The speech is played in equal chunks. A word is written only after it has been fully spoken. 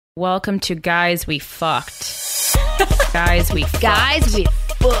Welcome to Guys We Fucked. Guys We Fucked. Guys We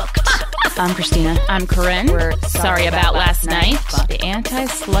Fucked. I'm Christina. I'm Corinne. We're sorry about last night. The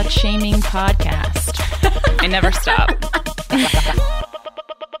anti-slut shaming podcast. I never stop.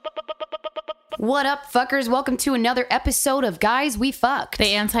 What up, fuckers? Welcome to another episode of Guys We Fucked. The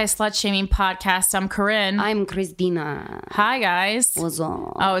anti-slut shaming podcast. I'm Corinne. I'm Christina. Hi, guys. What's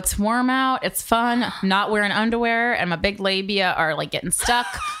up? Oh, it's warm out. It's fun. Not wearing underwear, and my big labia are like getting stuck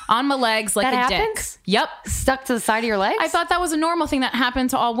on my legs like That a happens? dick. Yep. Stuck to the side of your legs? I thought that was a normal thing that happened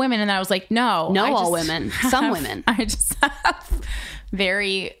to all women, and I was like, no. No, I all just women. Some women. I just have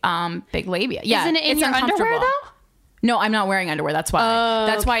very big labia. Yeah, Isn't it in it's your underwear, uncomfortable. though? No, I'm not wearing underwear. That's why.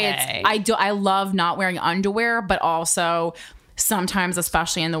 That's why Okay. I love not wearing underwear, but also sometimes,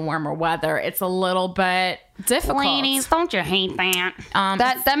 especially in the warmer weather, it's a little bit difficult. Ladies, don't you hate that?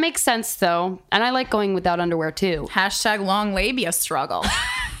 That makes sense, though. And I like going without underwear, too. Hashtag long labia struggle.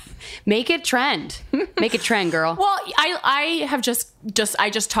 Make it trend. Make it trend, girl. Well, I have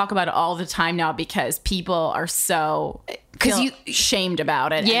just talk about it all the time now because people are so shamed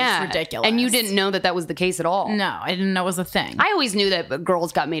about it. Yeah. And it's ridiculous. And you didn't know that was the case at all. No, I didn't know it was a thing. I always knew that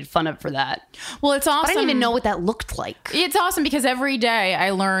girls got made fun of for that. Well, it's awesome. But I didn't even know what that looked like. It's awesome because every day I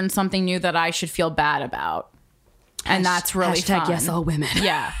learn something new that I should feel bad about. And that's really Hashtag fun. yes, all women.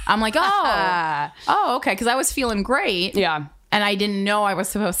 Yeah. I'm like, oh, okay. Because I was feeling great. Yeah. And I didn't know I was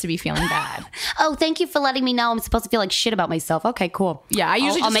supposed to be feeling bad. Oh, thank you for letting me know I'm supposed to feel like shit about myself. Okay, cool. Yeah, I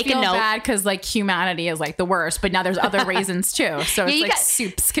usually I'll just make feel a note. bad because like humanity is like the worst. But now there's other reasons too. So it's you like got-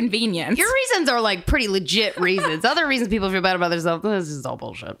 soup's convenience. Your reasons are like pretty legit reasons. Other reasons people feel bad about themselves, this is all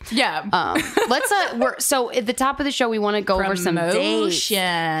bullshit. Yeah. So at the top of the show, we want to go over some dates.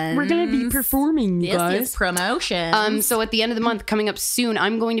 Promotion. We're gonna be performing, you This guys. is promotion. So at the end of the month, coming up soon,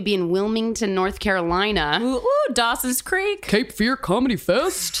 I'm going to be in Wilmington, North Carolina. Ooh, Dawson's Creek. Cape Fear Comedy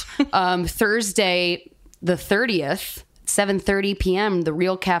Fest. Thursday, the 30th, 7:30 p.m., The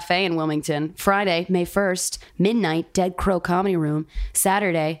Real Cafe in Wilmington. Friday, May 1st, midnight, Dead Crow Comedy Room.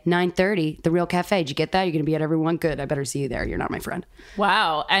 Saturday, 9:30, The Real Cafe. Did you get that? You're going to be at everyone? Good. I better see you there. You're not my friend.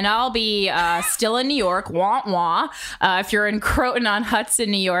 Wow. And I'll be still in New York. Wah, wah. If you're in Croton on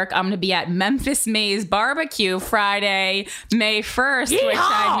Hudson, New York, I'm going to be at Memphis Maze Barbecue Friday, May 1st, which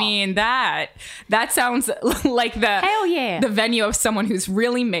I mean, that sounds like Hell yeah. the venue of someone who's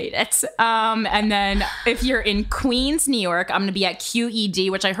really made it. And then if you're in Queens, New York, I'm going to be at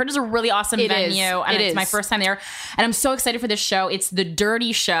QED, which I heard is a really awesome venue. And it's my first time there. And I'm so excited for this show. It's the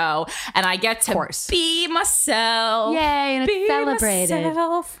Dirty Show. And I get to be myself. Yay, and it's celebrated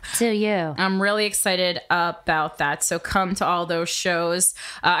myself. to you. I'm really excited about that. So come to all those shows.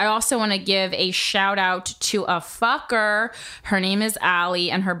 I also want to give a shout out to a fucker. Her name is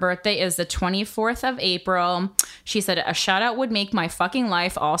Allie, and her birthday is the 24th of April. She said, a shout out would make my fucking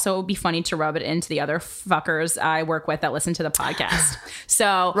life. Also, it would be funny to rub it into the other fuckers I work with that listen to the podcast.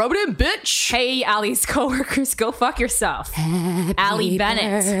 So Rub it in, bitch. hey, Allie's coworkers, go fuck yourself. Allie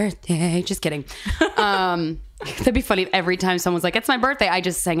Bennett. Birthday. Just kidding. That'd be funny if every time someone's like, it's my birthday, I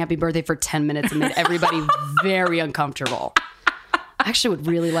just sang happy birthday for 10 minutes and made everybody very uncomfortable. I actually would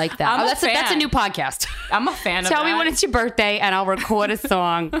really like that. That's a new podcast. I'm a fan of Tell that. me when it's your birthday and I'll record a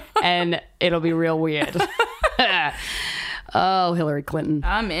song and it'll be real weird. Oh, Hillary Clinton.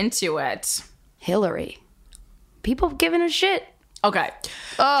 I'm into it. Hillary. People giving a shit. Okay.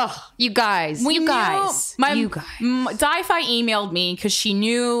 Oh, you guys. You guys. Di-Fi emailed me because she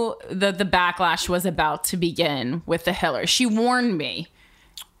knew the backlash was about to begin with the Hillary. She warned me.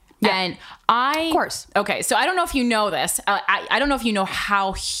 Yeah. And of course. Okay, so I don't know if you know this. I don't know if you know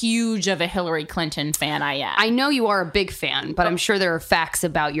how huge of a Hillary Clinton fan I am. I know you are a big fan, but I'm sure there are facts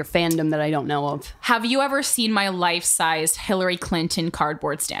about your fandom that I don't know of. Have you ever seen my life-sized Hillary Clinton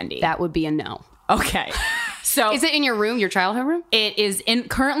cardboard standee? That would be a no. Okay. So is it in your room, your childhood room? It is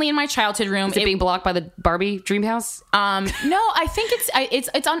currently in my childhood room. Is it being blocked by the Barbie dream house? No, I think it's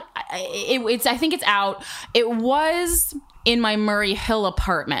on. I think it's out. It was in my Murray Hill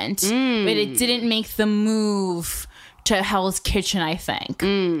apartment, but it didn't make the move to Hell's Kitchen. I think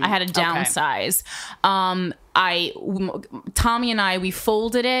I had to downsize. Tommy and I, we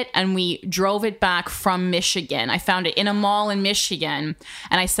folded it and we drove it back from Michigan. I found it in a mall in Michigan,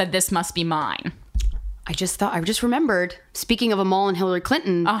 and I said, "This must be mine." I just remembered, speaking of a mall and Hillary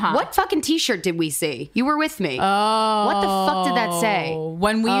Clinton, what fucking t-shirt did we see? You were with me. Oh. What the fuck did that say?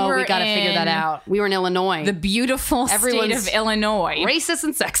 When we gotta figure that out. We were in Illinois. The beautiful state of Illinois. Racist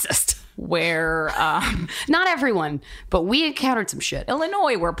and sexist. Where, not everyone, but we encountered some shit.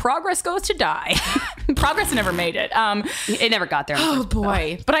 Illinois, where progress goes to die. Progress never made it. It never got there. Oh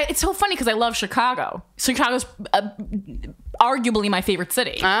boy. But it's so funny because I love Chicago. Chicago's arguably my favorite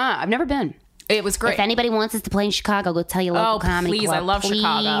city. I've never been. It was great. If anybody wants us to play in Chicago, go tell your local comedy please, club. I love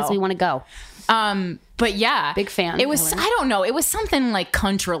Chicago. We want to go. But yeah, big fan. It was, I don't know, it was something like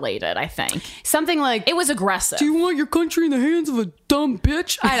cunt related, I think. Something like, it was aggressive. Do you want your country in the hands of a dumb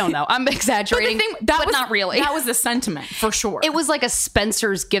bitch? I don't know. I'm exaggerating, but not really. That was the sentiment, for sure. It was like a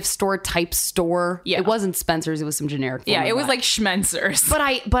Spencer's gift store type store. Yeah. It wasn't Spencer's, it was some generic formula. Yeah, it was like Schmencer's. But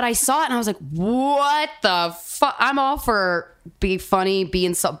I saw it and I was like, what the fuck? I'm all for be funny, be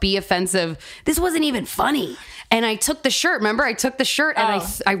offensive. This wasn't even funny. And I took the shirt. Remember, I took the shirt and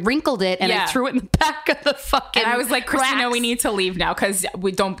I wrinkled it and I threw it in the back of the fucking. And I was like, Christina, we need to leave now because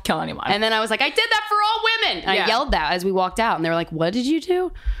we don't kill anyone. And then I was like, I did that for all women. And I yelled that as we walked out, and they were like, "What did you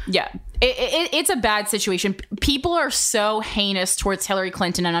do?" Yeah, it's a bad situation. People are so heinous towards Hillary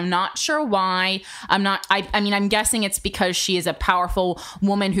Clinton, and I'm not sure why. I mean, I'm guessing it's because she is a powerful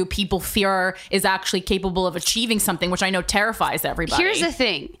woman who people fear is actually capable of achieving something, which I know terrifies everybody. Here's the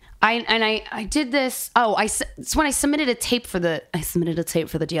thing. I did this. It's when I submitted a tape for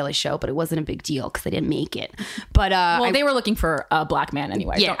the Daily Show, but it wasn't a big deal because I didn't make it. But they were looking for a black man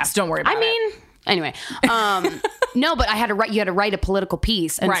anyway. Yeah, don't worry about it. Anyway, no, but you had to write a political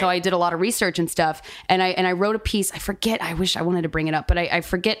piece, and so I did a lot of research and stuff, and I wrote a piece. I forget. I wish I wanted to bring it up, but I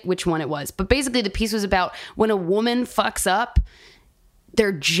forget which one it was. But basically, the piece was about when a woman fucks up,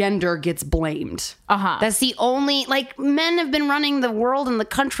 their gender gets blamed. That's the only, like, men have been running the world and the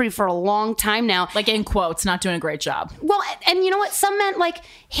country for a long time now. Like, in quotes, not doing a great job. Well, and you know what? Some men, like,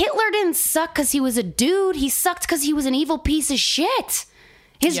 Hitler didn't suck because he was a dude. He sucked because he was an evil piece of shit.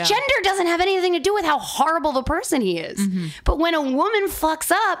 His gender doesn't have anything to do with how horrible the person he is. Mm-hmm. But when a woman fucks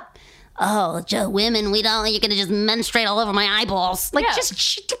up, women, you're going to just menstruate all over my eyeballs. Like,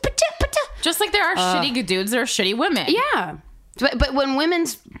 just like there are shitty good dudes, there are shitty women. Yeah. But when women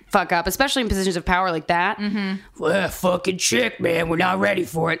fuck up, especially in positions of power like that, well, fucking chick, man, we're not ready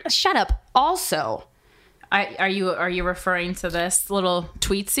for it. Shut up. Also, are you referring to this little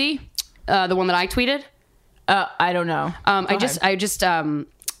tweetsy? The one that I tweeted? I don't know. I just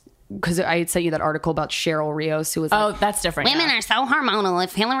because I had sent you that article about Cheryl Rios, who was like, that's different. Women are so hormonal.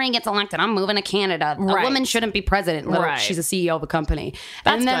 If Hillary gets elected, I'm moving to Canada. Right. A woman shouldn't be president. Right. She's a CEO of a company.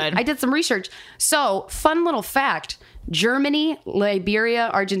 That's good. I did some research. So, fun little fact. Germany, Liberia,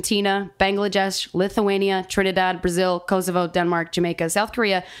 Argentina, Bangladesh, Lithuania, Trinidad, Brazil, Kosovo, Denmark, Jamaica, South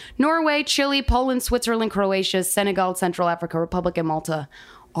Korea, Norway, Chile, Poland, Switzerland, Croatia, Senegal, Central Africa, Republic, and Malta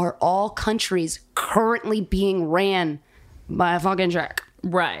are all countries currently being ran by a fucking chick.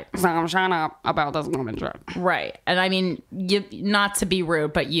 Right. So I'm shut up about this woman chick. Right. And I mean, not to be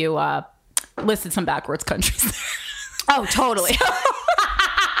rude, but you listed some backwards countries. Oh, totally.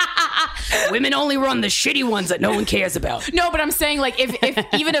 Women only run the shitty ones that no one cares about. No, but I'm saying, like,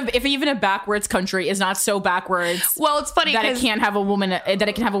 if even a backwards country is not so backwards, well, it's funny that it can't have a woman, that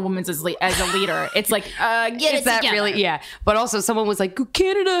it can have a woman as a leader. It's like, get it that together. Really, yeah. But also, someone was like,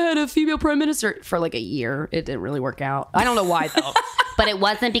 Canada had a female prime minister for like a year. It didn't really work out. I don't know why though. But it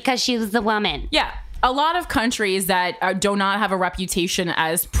wasn't because she was the woman. Yeah. A lot of countries that do not have a reputation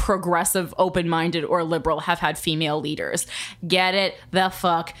as progressive, open-minded, or liberal have had female leaders. Get it the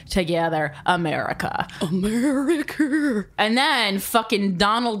fuck together, America. America. And then fucking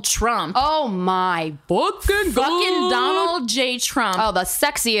Donald Trump. Oh my fucking Donald J. Trump. Oh, the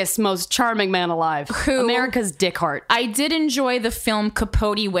sexiest, most charming man alive. Who, America's Dickheart. I did enjoy the film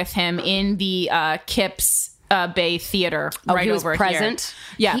Capote with him in the Kips Bay Theater. Right, he was over present.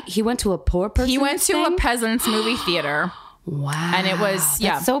 Here. Yeah, he went to a poor person. He went to a peasant's movie theater. Wow, and it was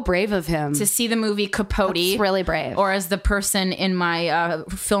That's so brave of him to see the movie Capote. That's really brave. Or as the person in my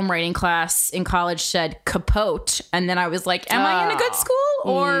film writing class in college said, capote. And then I was like, am I in a good school,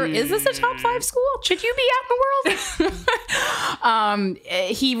 or is this a top 5 school? Should you be out in the world?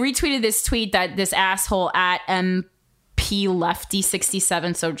 He retweeted this tweet that this asshole at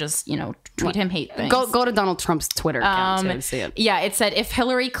Lefty67, so just, tweet him hate things. Go to Donald Trump's Twitter account to see it. Yeah, it said, if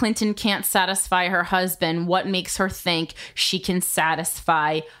Hillary Clinton can't satisfy her husband, what makes her think she can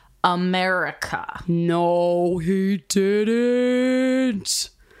satisfy America? No, he didn't.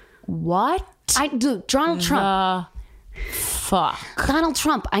 What? Donald Trump. Fuck. Donald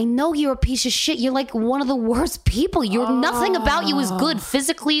Trump, I know you're a piece of shit. You're like one of the worst people. Nothing about you is good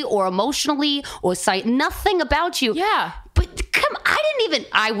physically or emotionally or nothing about you. Yeah. But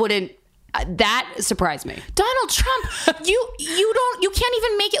I wouldn't. That surprised me. Donald Trump, you can't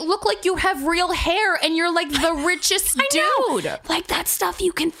even make it look like you have real hair, and you're like the richest dude. Like, that stuff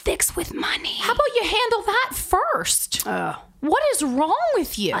you can fix with money. How about you handle that first? What is wrong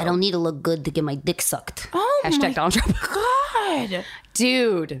with you? I don't need to look good to get my dick sucked. Oh, Hashtag Donald Trump. God.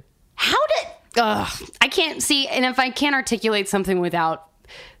 Dude. I can't see, and if I can't articulate something without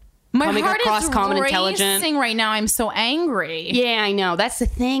My coming heart across is common racing intelligent. right now. I'm so angry. Yeah, I know. That's the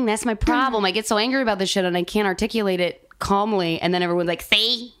thing. That's my problem. I get so angry about this shit and I can't articulate it calmly. And then everyone's like,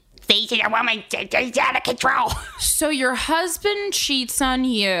 see, your woman is out of control. So your husband cheats on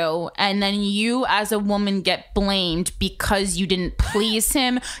you, and then you as a woman get blamed because you didn't please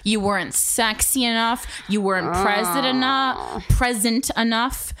him. You weren't sexy enough. You weren't present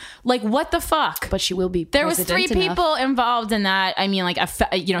enough. Like, what the fuck? But she will be. There was 3 president enough. people involved in that. I mean, like,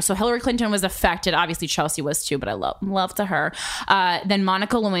 so Hillary Clinton was affected. Obviously, Chelsea was too, but I love to her. Then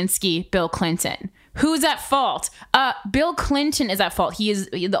Monica Lewinsky, Bill Clinton. Who's at fault? Bill Clinton is at fault. He is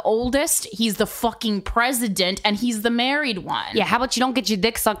the oldest. He's the fucking president, and he's the married one. Yeah, how about you don't get your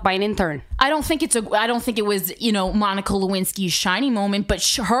dick sucked by an intern? I don't think it was, Monica Lewinsky's shining moment, but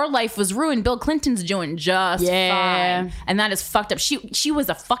her life was ruined. Bill Clinton's doing just fine. And that is fucked up. She was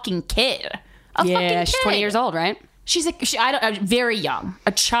a fucking kid. Fucking kid. She's 20 years old, right? She's very young,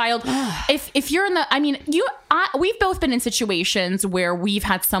 a child. If you're in we've both been in situations where we've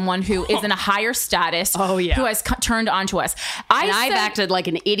had someone who is in a higher status, who has turned on to us. I've acted like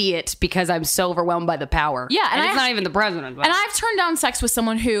an idiot because I'm so overwhelmed by the power. Yeah, and it's not even the president. But. And I've turned down sex with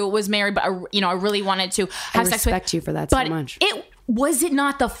someone who was married, but I really wanted to have sex with. I respect you for that so much. Was it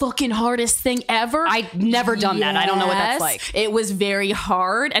not the fucking hardest thing ever? I've never done that. I don't know what that's like. It was very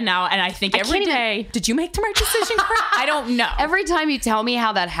hard. And I think every day, did you make the right decision? I don't know. Every time you tell me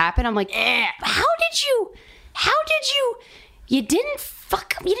how that happened, I'm like, how did you, you didn't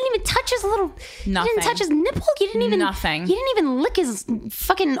fuck up. You didn't even touch his little, Nothing. You didn't touch his nipple. You didn't even, Nothing. You didn't even lick his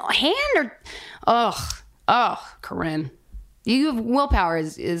fucking hand Corinne. You have willpower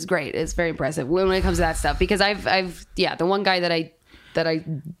is great. It's very impressive when it comes to that stuff because I've the one guy that I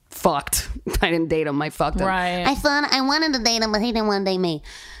fucked. I didn't date him. I fucked him. Right. I wanted to date him, but he didn't want to date me.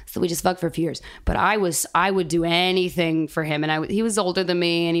 So we just fucked for a few years. But I would do anything for him, and he was older than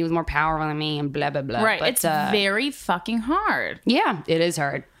me, and he was more powerful than me, and blah blah blah. Right. But, it's very fucking hard. Yeah, it is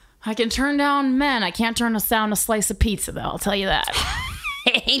hard. I can turn down men. I can't turn down a slice of pizza, though. I'll tell you that.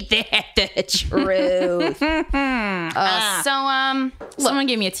 Ain't that the truth? Someone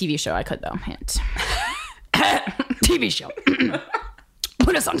gave me a TV show. I could though. Hint. TV show.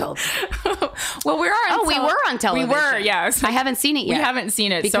 Put us on television. Well, we were on television. We were, yes. I haven't seen it yet. We haven't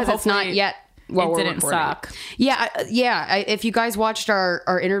seen it because so it's not yet. Well, it didn't suck. Yeah. If you guys watched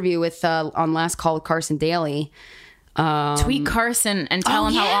our interview with on Last Call with Carson Daly. Tweet Carson and tell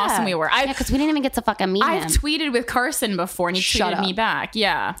him how awesome we were. Because we didn't even get to fucking meet him. I've tweeted with Carson before, and he tweeted me back.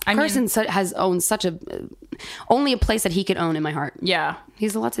 Yeah, Carson has owned only a place that he could own in my heart. Yeah, he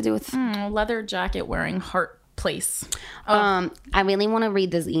has a lot to do with leather jacket wearing heart place. I really want to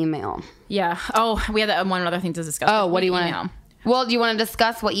read this email. Yeah. Oh, we had one other thing to discuss. Oh, what do you want to? Well, do you want to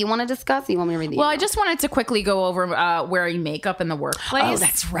discuss what you want to discuss? Or you want me to read the email? I just wanted to quickly go over wearing makeup in the workplace. Oh,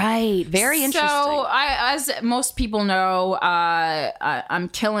 that's right. Very interesting. So, as most people know, I'm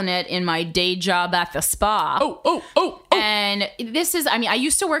killing it in my day job at the spa. Oh. And this is, I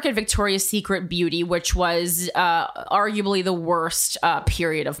used to work at Victoria's Secret Beauty, which was arguably the worst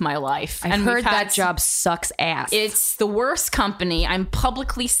period of my life. I've heard that job sucks ass. It's the worst company. I'm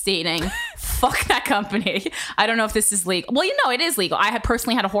publicly stating, fuck that company. I don't know if this is legal. Well, it is legal. I had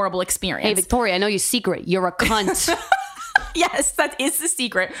personally had a horrible experience. Hey, Victoria, I know your secret. You're a cunt. Yes, that is the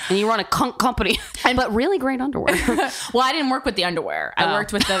secret. And you run a cunt company, but really great underwear. Well, I didn't work with the underwear. I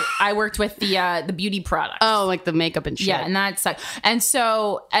worked with the beauty products. Oh, like the makeup and shit. Yeah, and that sucked.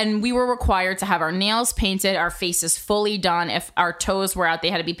 And we were required to have our nails painted, our faces fully done. If our toes were out, they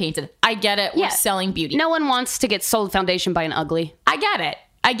had to be painted. I get it. We're selling beauty. No one wants to get sold foundation by an ugly. I get it.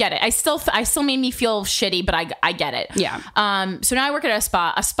 I still made me feel shitty, but I get it. Yeah. So now I work at a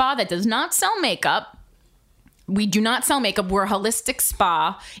spa that does not sell makeup. We do not sell makeup. We're a holistic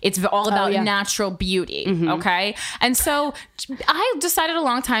spa. It's all about natural beauty. Mm-hmm. Okay. And so I decided a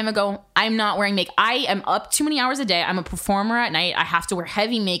long time ago, I'm not wearing makeup. I am up too many hours a day. I'm a performer at night. I have to wear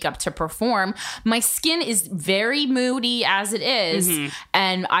heavy makeup to perform. My skin is very moody as it is. Mm-hmm.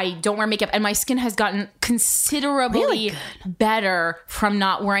 And I don't wear makeup. And my skin has gotten considerably better from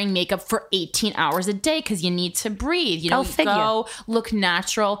not wearing makeup for 18 hours a day because you need to breathe. Go look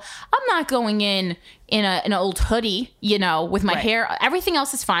natural. I'm not going in in an old hoodie, you know, with my hair. Everything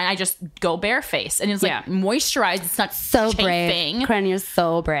else is fine. I just go bareface. And it's like moisturized. It's not so chafing. brave. Corinne, you're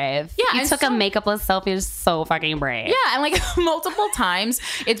so brave. Yeah. You took a makeupless selfie. You're so fucking brave. Yeah. And like multiple times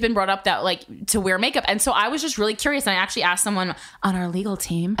it's been brought up that like to wear makeup. And so I was just really curious. And I actually asked someone on our legal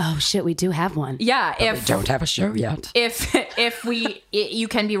team. Oh shit, we do have one. Yeah. But we don't have a show yet. If you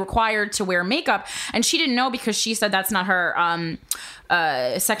can be required to wear makeup. And she didn't know because she said that's not her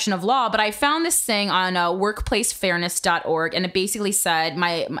section of law. But I found this thing on workplacefairness.org, and it basically said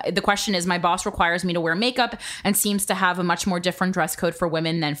the question is, my boss requires me to wear makeup and seems to have a much more different dress code for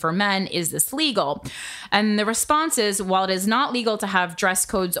women than for men. Is this legal? And the response is, while it is not legal to have dress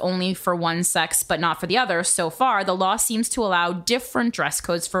codes only for one sex but not for the other, so far the law seems to allow different dress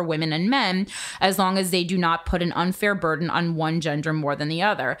codes for women and men as long as they do not put an unfair burden on one gender more than the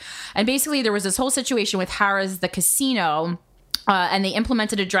other. And basically there was this whole situation with Harrah's the casino. And they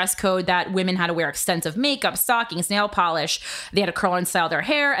implemented a dress code that women had to wear extensive makeup, stockings, nail polish. They had to curl and style their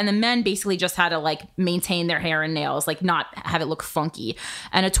hair. And the men basically just had to like maintain their hair and nails, like not have it look funky.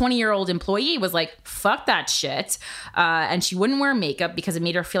 And a 20-year-old employee was like, fuck that shit. And she wouldn't wear makeup because it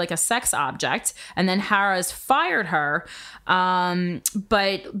made her feel like a sex object. And then Harrah's fired her.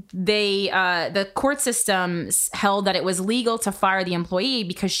 But the court system held that it was legal to fire the employee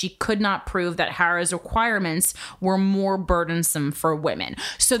because she could not prove that Harrah's requirements were more burdensome for women.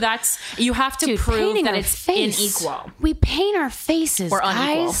 So that's, you have to prove that it's unequal. We paint our faces, or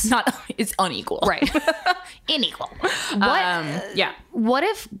unequal. guys. Not, it's unequal. Right. Unequal. What?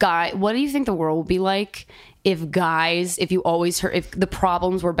 What do you think the world would be like if guys, if you always heard, if the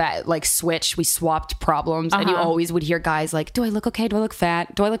problems were bad, like we swapped problems, and you always would hear guys like, do I look okay? Do I look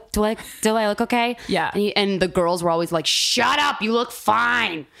fat? Do I look okay? Yeah. And the girls were always like, shut up, you look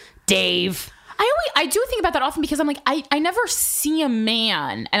fine, Dave. I do think about that often because I'm like, I never see a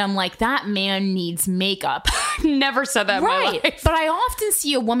man and I'm like, that man needs makeup. Never said that in my life. But I often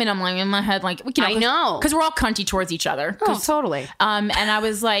see a woman, I'm like, in my head, like, you know, I know. Because we're all cunty towards each other. Oh, totally. And I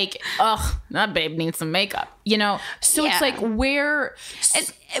was like, oh, that babe needs some makeup, you know? So it's like, where,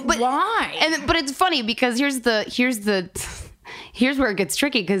 why? But it's funny because here's where it gets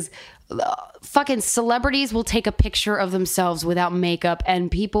tricky, because fucking celebrities will take a picture of themselves without makeup and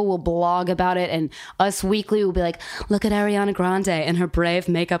people will blog about it, and Us Weekly will be like, look at Ariana Grande and her brave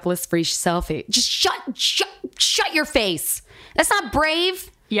makeupless free selfie. Just shut your face. That's not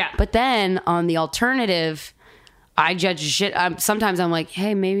brave. Yeah. But then on the alternative, I judge shit. Sometimes I'm like,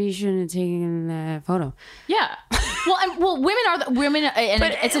 hey, maybe you shouldn't have taken that photo. Yeah. Women, and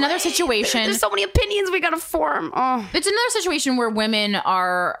it's another situation. There's so many opinions we gotta form. Oh. It's another situation where women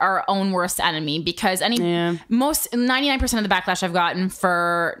are our own worst enemy, because 99% of the backlash I've gotten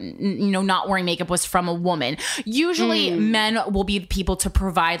for, you know, not wearing makeup was from a woman. Usually men will be the people to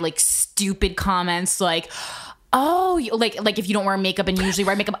provide like stupid comments like, oh, like if you don't wear makeup and you usually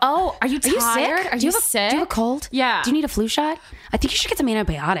wear makeup. Oh, are you tired? Are you sick? Do you have a cold? Yeah. Do you need a flu shot? I think you should get some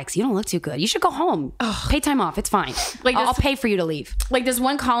antibiotics. You don't look too good. You should go home. Pay time off. It's fine. Like I'll pay for you to leave. Like there's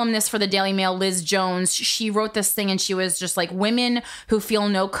one columnist for the Daily Mail, Liz Jones. She wrote this thing and she was just like, women who feel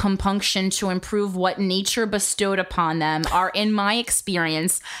no compunction to improve what nature bestowed upon them are, in my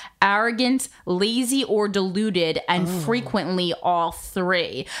experience, arrogant, lazy, or deluded, and frequently all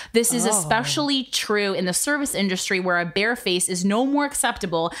three. This is especially true in the service industry, where a bare face is no more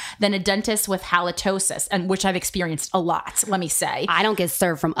acceptable than a dentist with halitosis, and which I've experienced a lot, let me say. I don't get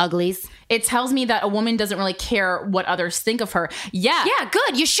served from uglies. It tells me that a woman doesn't really care what others think of her. Yeah,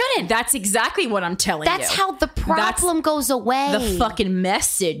 good. You shouldn't. That's exactly what I'm telling you. That's how the problem goes away. The fucking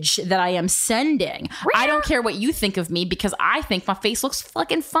message that I am sending. I don't care what you think of me, because I think my face looks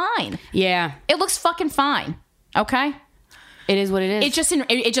fucking fine. Yeah. It looks fucking fine. Okay? It is what it is.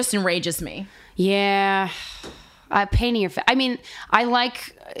 It just enrages me. Yeah. Painting your face.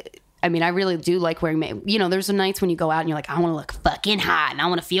 I really do like wearing makeup. You know, there's some nights when you go out and you're like, I want to look fucking hot and I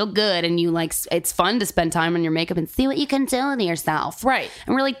want to feel good. And you like, it's fun to spend time on your makeup and see what you can do with yourself. Right.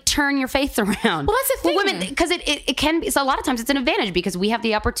 And really turn your face around. Well, that's the thing. Women, because it can be, so a lot of times it's an advantage because we have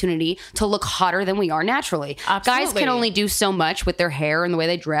the opportunity to look hotter than we are naturally. Absolutely. Guys can only do so much with their hair and the way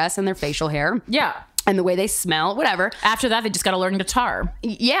they dress and their facial hair. Yeah. And the way they smell, whatever. After that, they just got to learn guitar.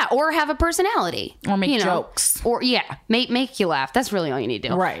 Yeah, or have a personality. Or make jokes. Or, make you laugh. That's really all you need to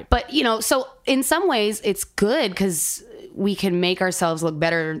do. Right. But, so in some ways, it's good because we can make ourselves look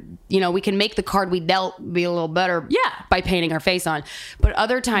better. We can make the card we dealt be a little better by painting our face on. But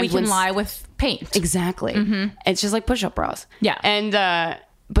other times we can lie with paint. Exactly. Mm-hmm. It's just like push-up bras. Yeah. And,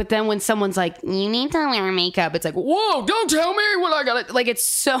 But then when someone's like, you need to wear makeup, it's like, whoa, don't tell me what I gotta, like, it's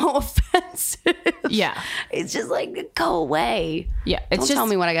so offensive. Yeah. It's just like, go away. Yeah. Don't tell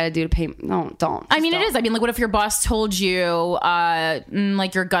me what I gotta do to pay. No, don't. I mean, it is. I mean, like, what if your boss told you,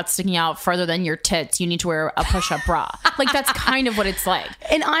 like, your gut's sticking out further than your tits, you need to wear a push-up bra? Like, that's kind of what it's like.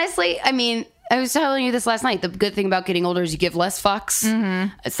 And honestly, I mean, I was telling you this last night. The good thing about getting older is you give less fucks.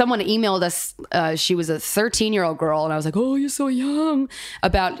 Someone emailed us. She was a 13-year-old girl, and I was like, "Oh, you're so young,"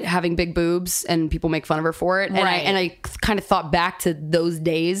 about having big boobs, and people make fun of her for it. And I kind of thought back to those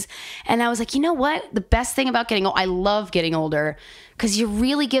days, and I was like, you know what? The best thing about getting old, I love getting older because you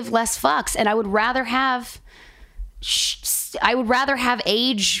really give less fucks, and I would rather have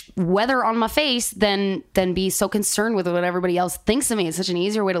age weather on my face than be so concerned with what everybody else thinks of me. It's such an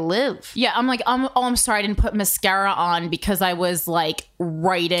easier way to live. Yeah, I'm like, I'm sorry I didn't put mascara on because I was like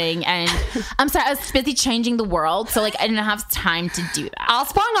writing, and I'm sorry, I was busy changing the world, so like I didn't have time to do that. I'll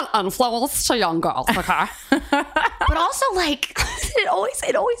spawn on unflawless to young girls, okay? But also, like, it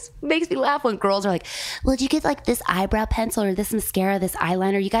always makes me laugh when girls are like, well, do you get like this eyebrow pencil or this mascara, this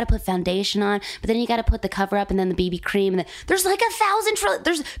eyeliner? You got to put foundation on, but then you got to put the cover up and then the BB cream. And then there's like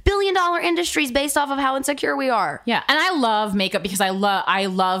there's billion-dollar industries based off of how insecure we are. Yeah, and I love makeup because I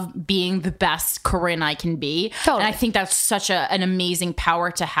love being the best Corinne I can be. Totally. And I think that's such an amazing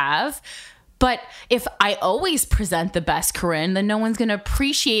power to have. But if I always present the best Corinne, then no one's going to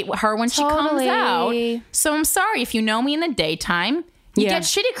appreciate her when she comes out. So I'm sorry, if you know me in the daytime, you get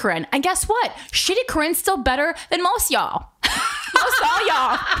shitty Corinne. And guess what? Shitty Corinne's still better than most y'all. Most all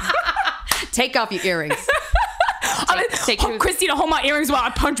y'all. Take off your earrings. Christina, hold my earrings while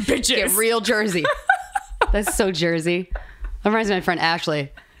I punch bitches. Get real Jersey. That's so Jersey. That reminds me of my friend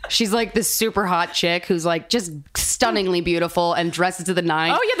Ashley. She's like this super hot chick who's like just stunningly beautiful and dresses to the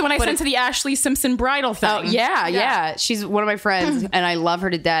nines. Oh yeah, the one I sent to the Ashley Simpson bridal thing. Oh yeah. She's one of my friends and I love her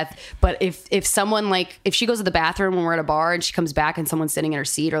to death. But if someone like, if she goes to the bathroom when we're at a bar and she comes back and someone's sitting in her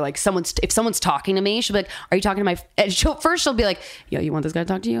seat, or like if someone's talking to me, she'll be like, are you talking to my, and she'll be like, yo, you want this guy to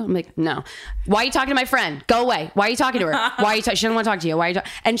talk to you? I'm like, no. Why are you talking to my friend? Go away. Why are you talking to her? Why are you she doesn't want to talk to you. Why are you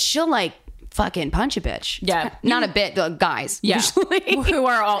and she'll like fucking punch a bitch. Yeah. Not a bit, guys. Yeah. Usually. Who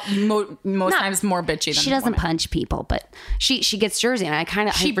are all most times more bitchy than she doesn't women. punch people, but she gets Jersey, and I kind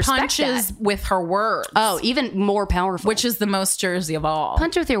of she punches that. with her words. Oh, even more powerful. Which is the most Jersey of all.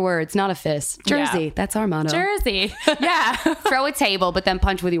 Punch with your words, not a fist. Jersey, that's our motto. Jersey. Yeah. Throw a table, but then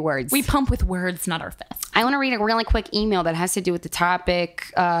punch with your words. We pump with words, not our fists. I want to read a really quick email that has to do with the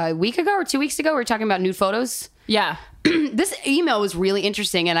topic. A week ago or 2 weeks ago, we were talking about nude photos. Yeah. This email was really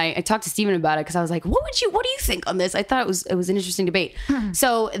interesting, and I talked to Steven about it because I was like, what do you think on this? I thought it was an interesting debate.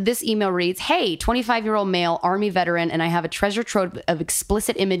 So this email reads, hey, 25-year-old male Army veteran, and I have a treasure trove of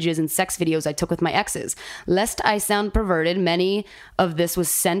explicit images and sex videos I took with my exes. Lest I sound perverted, many of this was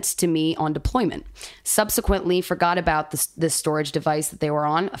sent to me on deployment. Subsequently forgot about this storage device that they were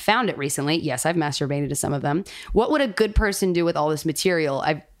on. Found it recently. Yes, I've masturbated to some of them. What would a good person do with all this material?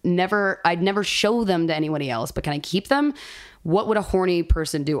 I'd never show them to anybody else, but can I keep them? What would a horny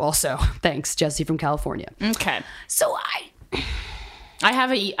person do also? Thanks, Jesse from California. Okay. So I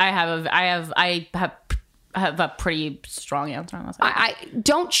have a pretty strong answer on this. I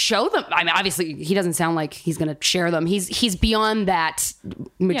don't show them. I mean, obviously he doesn't sound like he's going to share them. He's beyond that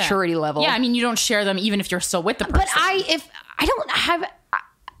maturity level. Yeah. I mean, you don't share them even if you're still with the person. But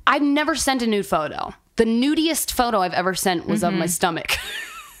I've never sent a nude photo. The nudiest photo I've ever sent was of my stomach.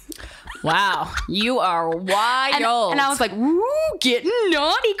 Wow, you are wild. And I was like, "Ooh, getting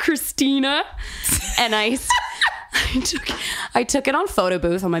naughty, Christina." And I took it on photo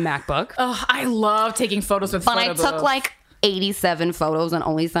booth on my MacBook. Oh, I love taking photos with photo booth. But I took like 87 photos and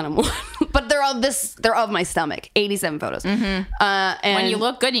only sent them one. But they're of my stomach. 87 photos. And when you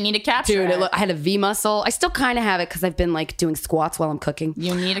look good, you need to capture it. I had a V muscle. I still kind of have it because I've been like doing squats while I'm cooking.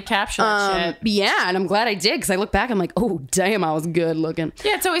 You need to capture that shit. Yeah, and I'm glad I did because I look back, I'm like, oh damn, I was good looking.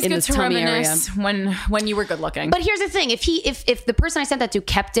 Yeah, it's always good to reminisce when you were good looking. But here's the thing: if the person I sent that to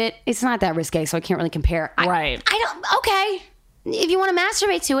kept it, it's not that risque, so I can't really compare. Right. I don't. Okay. If you want to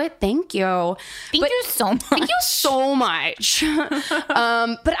masturbate to it, thank you. Thank you so much. Thank you so much.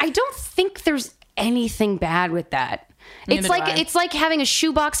 But I don't think there's anything bad with that. It's like having a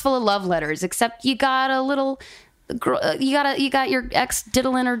shoebox full of love letters, except you got a little. You got your ex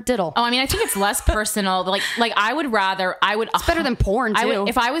diddling or diddle. Oh, I mean, I think it's less personal. Like It's better than porn too.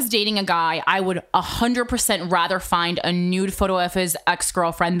 If I was dating a guy, I would 100% rather find a nude photo of his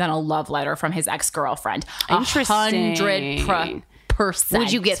ex-girlfriend than a love letter from his ex-girlfriend. Interesting. 100%. 100%.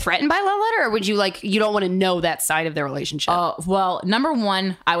 Would you get threatened by love letter, or would you you don't want to know that side of their relationship? Well, number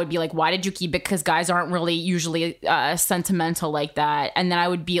one, I would be like, why did you keep it? Because guys aren't really usually sentimental like that. And then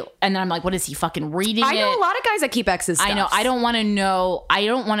I'm like, what is he fucking reading? I know a lot of guys that keep exes stuff. I know. I don't want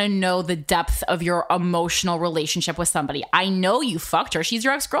to know the depth of your emotional relationship with somebody. I know you fucked her. She's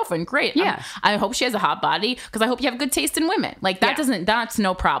your ex-girlfriend. Great. Yeah. I hope she has a hot body, because I hope you have good taste in women. That's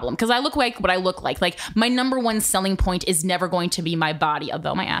no problem. Because I look like what I look like. Like, my number one selling point is never going to be my body,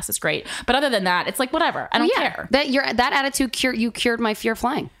 although my ass is great. But other than that, it's like, whatever. I don't care. That attitude cured my fear of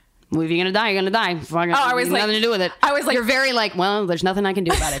flying. Well, if you're gonna die, you're gonna die. I was like, nothing to do with it. I was like, you're very well, there's nothing I can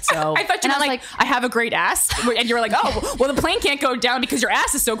do about it. So I thought you were like, I have a great ass, and you were like, oh, well, the plane can't go down because your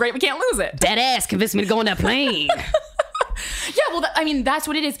ass is so great, we can't lose it. Dead ass convinced me to go on that plane. Yeah, well, that's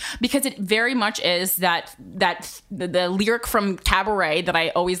what it is, because it very much is that the lyric from Cabaret that I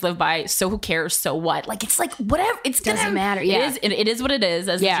always live by. So who cares? So what? Like, it's like, whatever. It doesn't matter. Yeah, it is what it is,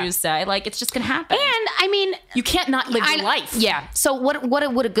 as the Jews say. Like, it's just gonna happen. And I mean, you can't not live your life. Yeah. So what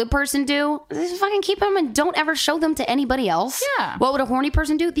would a good person do? Just fucking keep them and don't ever show them to anybody else. Yeah. What would a horny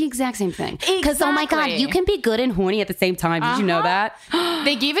person do? The exact same thing. Because oh my god, you can be good and horny at the same time. Did you know that?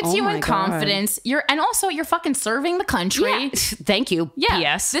 They gave it to you in confidence. You're fucking serving the country. Yeah. Thank you. Yeah.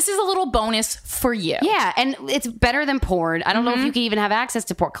 Yes. This is a little bonus for you. Yeah, and it's better than porn. I don't know if you can even have access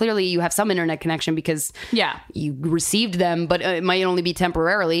to porn. Clearly, you have some internet connection because you received them, but it might only be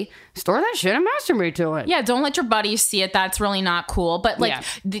temporarily. Store that shit and masturbate to it. Yeah, don't let your buddies see it. That's really not cool. But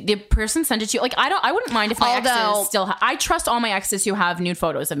the person sent it to you. Like, I wouldn't mind if my exes still. I trust all my exes who have nude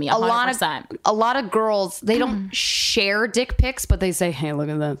photos of me. 100%. A lot of girls, they don't share dick pics, but they say, "Hey, look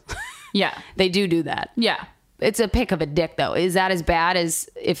at this." Yeah, they do that. Yeah. It's a pic of a dick, though. Is that as bad as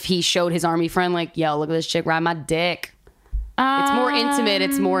if he showed his army friend, like, yo, look at this chick ride my dick? It's more intimate.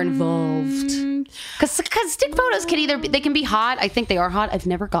 It's more involved. Because dick photos can be hot. I think they are hot. I've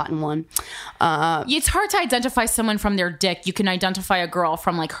never gotten one. It's hard to identify someone from their dick. You can identify a girl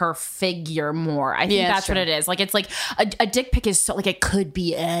from like her figure more. I think that's what it is. Like, it's like a dick pic is so like, it could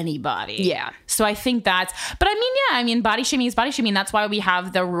be anybody. Yeah. So I think but I mean, body shaming is body shaming. That's why we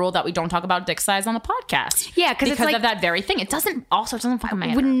have the rule that we don't talk about dick size on the podcast. Yeah. Because of that very thing. It doesn't fucking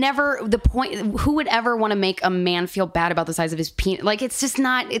matter. Who would ever want to make a man feel bad about the size of his penis? Like, it's just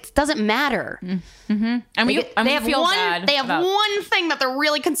not, it doesn't matter. Mm-hmm. They have one thing that they're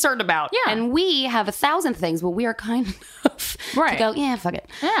really concerned about. Yeah. And we have 1,000 things, but we are kind of to go, yeah, fuck it.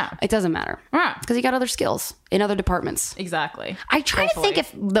 Yeah. It doesn't matter. Yeah. Because you got other skills in other departments. Exactly. I try to think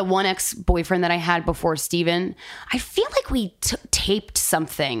if the one ex-boyfriend that I had before Steven, I feel like we taped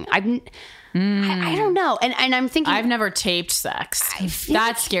something. I don't know. And I'm thinking, I've never taped sex.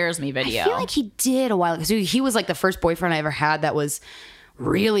 That scares me, video. I feel like he did a while ago. He was like the first boyfriend I ever had that was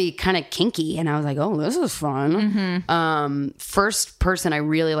really kind of kinky, and I was like, oh, this is fun. First person I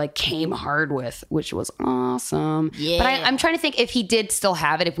really like came hard with, which was awesome. Yeah. But I'm trying to think if he did still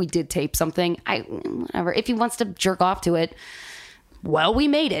have it, if we did tape something, whatever. If he wants to jerk off to it, well, we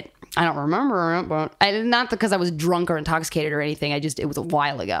made it. I don't remember it, but not because I was drunk or intoxicated or anything. It was a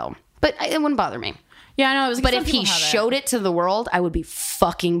while ago, but it wouldn't bother me. Yeah, I know. But if he showed it to the world, I would be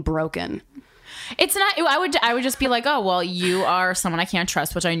fucking broken. It's not. I would just be like, oh, well, you are someone I can't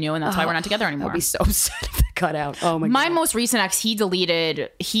trust, which I knew, and that's why we're not together anymore. I'd be so upset if that cut out. Oh my god. My most recent ex,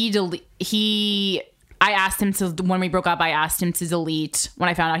 I asked him to, when we broke up, I asked him to delete, when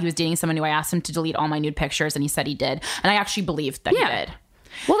I found out he was dating someone new, I asked him to delete all my nude pictures, and he said he did. And I actually believed that he did.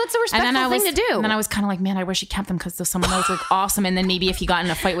 Well, that's a respectful thing to do. And then I was kind of like, man, I wish he kept them because someone else looked awesome. And then maybe if he got in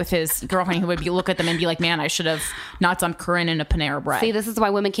a fight with his girlfriend, he would look at them and be like, man, I should have not dumped Corinne in a Panera Bread. See, this is why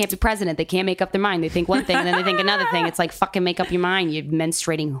women can't be president. They can't make up their mind. They think one thing and then they think another thing. It's like, fucking make up your mind, you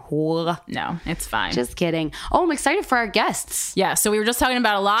menstruating whore. No, it's fine. Just kidding. Oh, I'm excited for our guests. Yeah, so we were just talking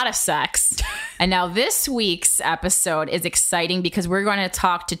about a lot of sex. And now this week's episode is exciting because we're going to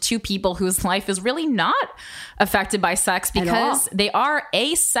talk to two people whose life is really not affected by sex because they are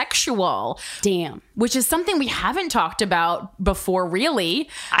asexual. Damn. Which is something we haven't talked about before, really.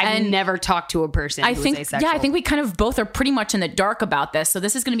 I've never talked to a person who's asexual. Yeah, I think we kind of both are pretty much in the dark about this. So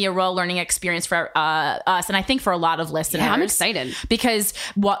this is going to be a real learning experience for us, and I think for a lot of listeners. Yeah, I'm excited. Because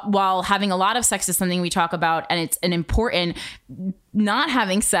while having a lot of sex is something we talk about, and it's an important, not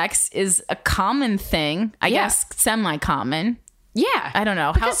having sex is a common thing. I guess semi-common. Yeah. I don't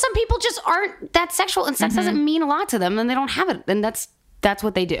know. Because some people just aren't that sexual, and sex doesn't mean a lot to them, and they don't have it, and that's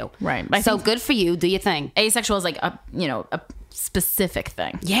what they do. Right. So good for you. Do your thing. Asexual is like a specific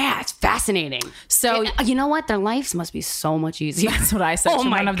thing. Yeah, it's fascinating. So you know what? Their lives must be so much easier. that's what I said Oh to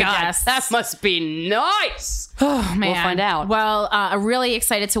my one of the God, guests. that must be nice. Oh, man. We'll find out. Well, I'm really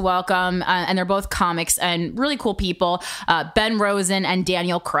excited to welcome, and they're both comics and really cool people, Ben Rosen and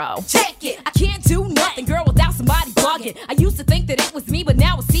Daniel Crow. Check it, I can't do nothing, girl, without somebody bugging. I used to think that it was me, but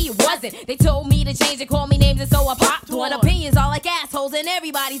now I see it wasn't. They told me to change and call me names, and so I popped one. Opinions are like assholes, and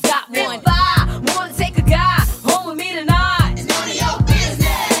everybody's got one. If I wanna take a guy home with me tonight, it's none of your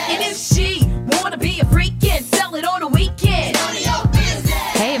business. And if she wanna be a freak and sell it on the weekend, it's none of your business.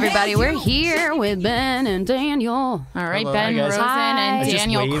 Hey, everybody, we're here with Ben and Daniel. All right, Hello. Ben Hi, guys. Rosen Hi. and I just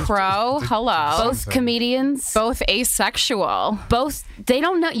Daniel waved. Crow. Hello. Both comedians. Both asexual. Both. They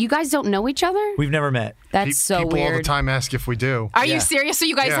don't know. You guys don't know each other? We've never met. That's so People all the weird. time ask if we do. Are Yeah. you serious? So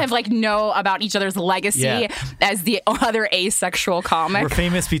you guys Yeah. have know about each other's legacy Yeah. as the other asexual comic? We're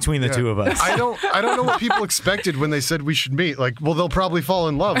famous between the two of us. I don't know what people expected when they said we should meet. Like, well, they'll probably fall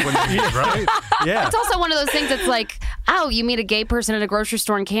in love when they meet, right? Yeah. It's also one of those things that's like, oh, you meet a gay person at a grocery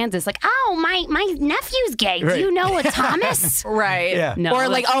store in Kansas. Like, oh, my nephew's gay. Right. Do you know a Thomas? Right. Yeah. No, Or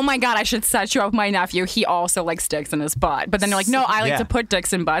like, that's- oh my God, I should set you up with my nephew. He also likes dicks in his butt. But then you're like, no, I like Yeah. to put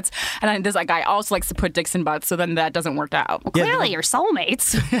dicks in butts. And then this guy also likes to put dicks in butts. So then that doesn't work out. Yeah, Clearly, you're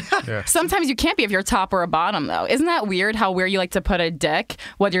soulmates. Sometimes you can't be if you're a top or a bottom, though. Isn't that weird how where you like to put a dick,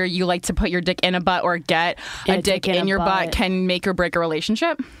 whether you like to put your dick in a butt or get a dick in your butt, can make or break a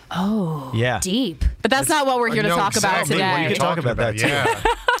relationship? yeah. Deep. But that's not what we're here to I know talk about exactly what today. you're We can talk talking about that, too. Yeah.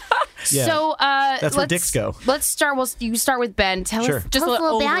 Yeah. So That's where let's- dicks go. Let's start. You start with Ben. Tell Sure. us Just tell us a a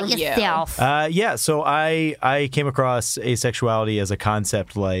little little about overview. yourself. Yeah, so I came across asexuality as a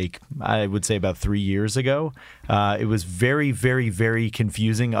concept like I would say about 3 years ago. It was very, very, very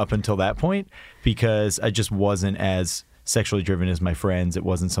confusing up until that point because I just wasn't as sexually driven as my friends. It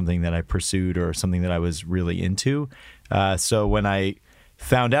wasn't something that I pursued or something that I was really into. So when I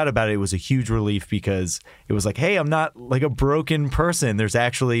found out about it, it was a huge relief because it was like, hey, I'm not like a broken person. There's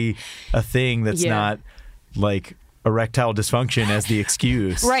actually a thing that's Yeah. not like erectile dysfunction as the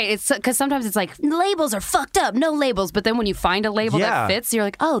excuse. Right. It's because sometimes it's like labels are fucked up, no labels. But then when you find a label Yeah. that fits, you're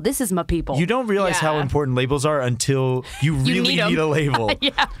like, oh, this is my people. You don't realize how Yeah. important labels are until you really need 'em. need a label.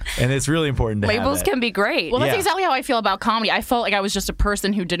 Yeah. And it's really important to Labels have that. can be great. Well, that's Yeah. exactly how I feel about comedy. I felt like I was just a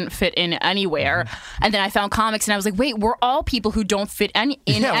person who didn't fit in anywhere. And then I found comics and I was like, wait, we're all people who don't fit in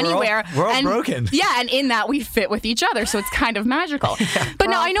Yeah, we're all- anywhere. we're all and, broken. Yeah, and in that we fit with each other. So it's kind of magical. But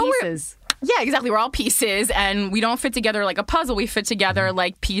We're now all I know pieces. Yeah, exactly. We're all pieces, and we don't fit together like a puzzle. We fit together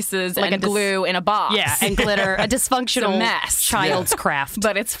like pieces Like and a glue in a box. Yeah, and glitter, a dysfunctional mess. child's craft.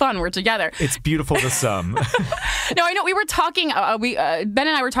 But it's fun. We're together. It's beautiful to some. No, I know. We were talking. Ben and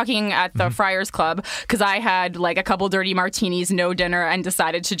I were talking at the Friars Club because I had like a couple dirty martinis, no dinner, and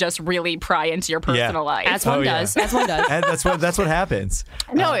decided to just really pry into your personal life. As one Oh, yeah. does. As one does. And that's what happens.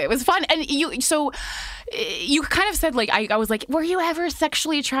 No, it was fun. And you kind of said like I was like, were you ever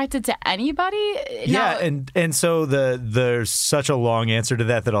sexually attracted to anybody? Yeah, No. and so there's such a long answer to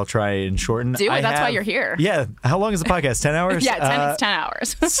that I'll try and shorten. Do it. I That's why have- you're here. Yeah. How long is the podcast? 10 hours? Yeah, it's 10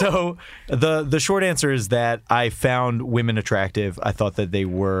 hours. So the short answer is that I found women attractive. I thought that they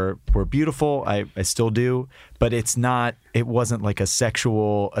were beautiful. I still do, but it wasn't like a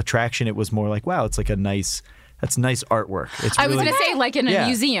sexual attraction. It was more like, wow, it's like that's nice artwork. It's I was really, going to say like in a Yeah.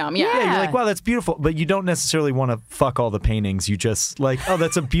 museum. yeah, you're like, wow, that's beautiful, but you don't necessarily want to fuck all the paintings. You just like, oh,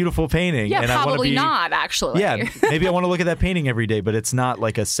 that's a beautiful painting. Yeah, and I want to probably be, not actually. Yeah, maybe I want to look at that painting every day, but it's not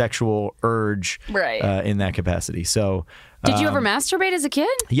like a sexual urge Right. in that capacity. So, Did you ever masturbate as a kid?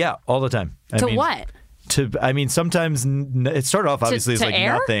 yeah, all the time. To what? Sometimes it started off obviously as to like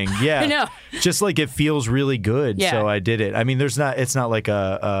air? nothing. Yeah, I know. Just like it feels really good, Yeah. so I did it. I mean, it's not like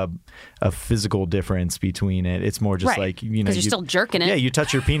a physical difference between it. It's more just Right. like 'Cause you're still jerking it. Yeah, you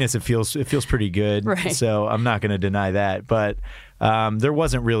touch your penis, it feels pretty good. Right. So I'm not going to deny that, but there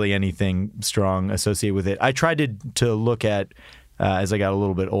wasn't really anything strong associated with it. I tried to look at. As I got a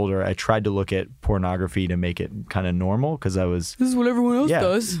little bit older, I tried to look at pornography to make it kind of normal because I was. This is what everyone else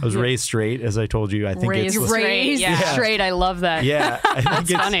I was raised straight, as I told you. I think Raised it's straight. Raised Yeah. straight. I love that. yeah, I think That's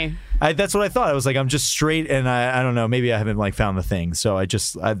it's funny. that's what I thought. I was like, I'm just straight, and I don't know. Maybe I haven't like found the thing. So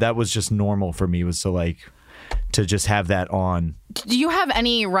that was just normal for me. Was to just have that on. Do you have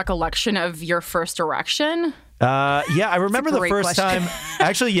any recollection of your first erection? Yeah, I remember the great first question. time.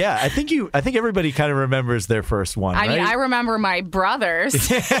 Actually, yeah, I think everybody kind of remembers their first one. I mean, right? I remember my brothers. Is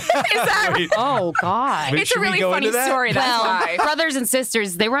that Wait, Oh God. wait, It's a should we really go funny into that? story. That's Well, why. brothers and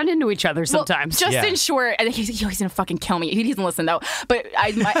sisters, they run into each other sometimes. Just Yeah. in short, and he's gonna fucking kill me. He doesn't listen though. But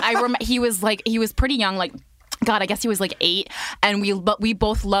he was pretty young, like God, I guess he was like 8, and we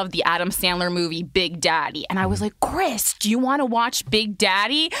both loved the Adam Sandler movie Big Daddy, and I was like, Chris, do you want to watch Big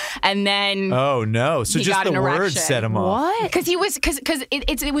Daddy? And then oh no, so just the words set him off. What? Because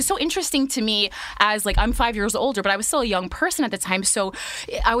it was so interesting to me as like I'm 5 years older, but I was still a young person at the time, so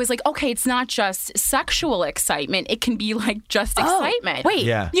I was like, okay, it's not just sexual excitement; it can be like just excitement. Wait,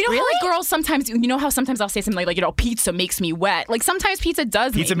 Yeah. You know how like girls sometimes, you know how sometimes I'll say something like pizza makes me wet. Like sometimes pizza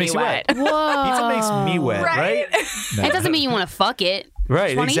does Pizza make makes me you wet. wet. Whoa. Pizza makes me wet, right? No. It doesn't mean you want to fuck it. Right,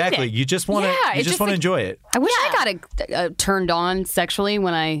 Just wanna eat exactly. it. You just want to. Yeah, you it's just just want to like- enjoy it. I wish I got turned on sexually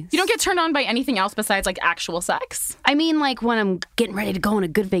when I. You don't get turned on by anything else besides like actual sex. I mean, like when I'm getting ready to go on a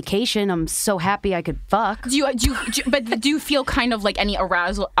good vacation, I'm so happy I could fuck. Do you feel kind of like any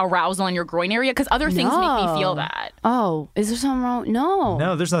arousal in your groin area? Because other things make me feel that. Oh, is there something wrong? No.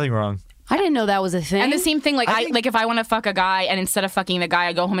 No, there's nothing wrong. I didn't know that was a thing. And the same thing, like I think- like if I want to fuck a guy and instead of fucking the guy,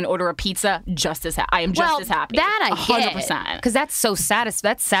 I go home and order a pizza. I am just as happy. That I get 100%. because that's so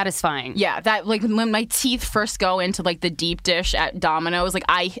that's satisfying. Yeah, that like when my teeth first go into like the deep dish at Domino's, like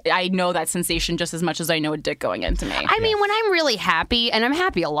I know that sensation just as much as I know a dick going into me. I mean, when I'm really happy, and I'm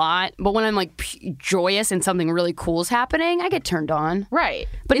happy a lot, but when I'm like joyous and something really cool's happening, I get turned on. Right,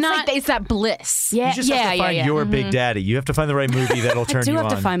 But it's not- like it's that bliss. Yeah, You just yeah, have to yeah, find yeah. your Big Daddy. You have to find the right movie that'll turn I do you have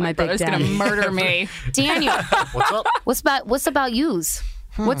on. to find my big Brother's gonna daddy. murder me. Daniel, What's up? what's about yous?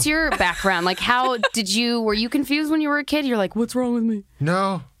 What's your background? Like, how were you confused when you were a kid? You're like, what's wrong with me?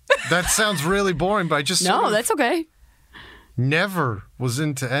 No, that sounds really boring, but I just sort No, of that's okay. never was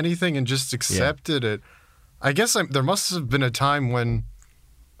into anything and just accepted it. I guess there must have been a time when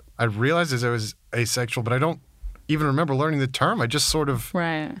I realized I was asexual, but I don't even remember learning the term. I just sort of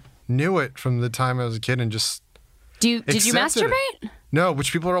Right. knew it from the time I was a kid and just Did you accepted it. masturbate? No,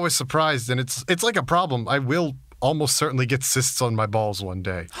 which people are always surprised, and it's like a problem. I will almost certainly get cysts on my balls one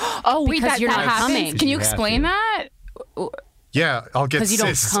day. Oh, wait, Because that, you're that not happens? coming. Can you You have explain to. that? Yeah, I'll get 'Cause you don't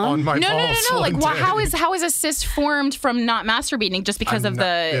cysts come? on my No, balls. no. Like, one day. how is a cyst formed from not masturbating just because of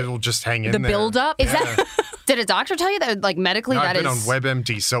It'll just hang in the there. buildup? Is that? Did a doctor tell you that? Like medically, No, that I've been is. on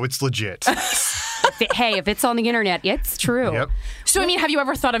WebMD, so it's legit. Hey, if it's on the internet, it's true. Yep. So I mean, have you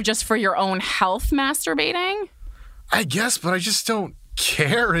ever thought of just for your own health masturbating? I guess, but I just don't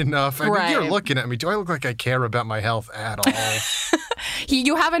care enough. I mean, Right. you're looking at me. Do I look like I care about my health at all?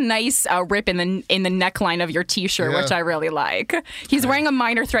 You have a nice rip in the neckline of your T-shirt, Yeah. which I really like. He's wearing a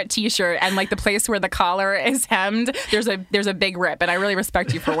Minor Threat T-shirt, and like the place where the collar is hemmed, there's a big rip, and I really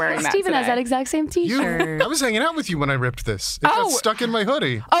respect you for wearing that. Steven has today. that exact same T-shirt. I was hanging out with you when I ripped this. It got stuck in my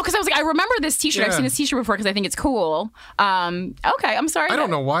hoodie. Oh, because I was like, I remember this T-shirt. I've Yeah. seen this T-shirt before because I think it's cool. Okay, I'm sorry. I don't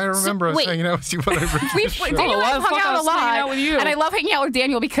know why I remember I was wait. hanging out with you when I ripped We've this shirt. Daniel and I why have the hung fuck I out a was hanging lot, out with you? and I love hanging out with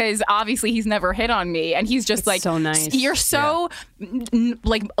Daniel because obviously he's never hit on me, and he's just like so nice. You're so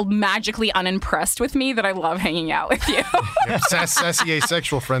like magically unimpressed with me that I love hanging out with you. Sassy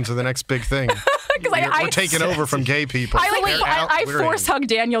asexual friends are the next big thing. 'Cause We're taking over from gay people. I like They're out, I we're force in. hug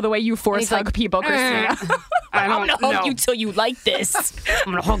Daniel the way you force he's like, hug people, Christina. I I'm don't gonna hug know. you till you like this,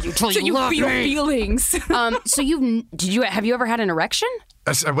 I'm gonna hug you till till you love feel me. feelings. So have you ever had an erection?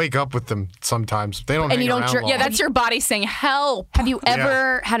 I wake up with them sometimes. They don't And hang you don't around jerk- long. Yeah, that's your body saying help. Have you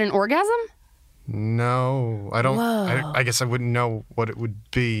ever had an orgasm? No, I don't. I guess I wouldn't know what it would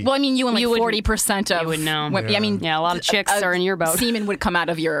be. Well, I mean, you and like You would- 40% of you would know. I mean, Yeah, a lot of chicks are in your boat. Semen would come out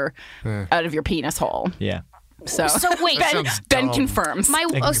of your penis hole. Yeah. So wait, Ben dumb. confirms. My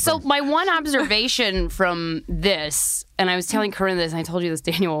one observation from this, and I was telling Corinne this, and I told you this,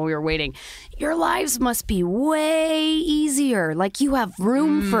 Daniel, while we were waiting. Your lives must be way easier. Like you have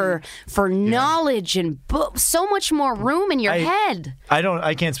room for knowledge and so much more room in your head.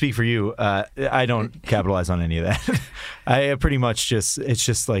 I can't speak for you. I don't capitalize on any of that. I pretty much it's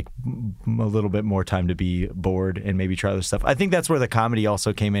just like a little bit more time to be bored and maybe try other stuff. I think that's where the comedy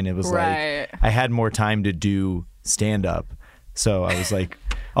also came in. It was Right. like I had more time to do stand up. So I was like,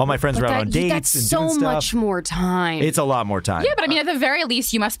 all my friends were out on dates That's and so doing stuff. much more time. It's a lot more time. Yeah, but I mean, at the very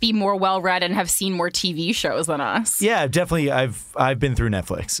least, you must be more well-read and have seen more TV shows than us. Yeah, definitely. I've been through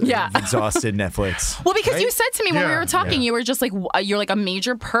Netflix. Yeah. I've exhausted Netflix. Well, because Right? you said to me when we Yeah, were talking, you were just like, you're like a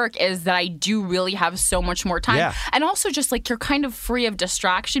major perk is that I do really have so much more time. Yeah. And also just like you're kind of free of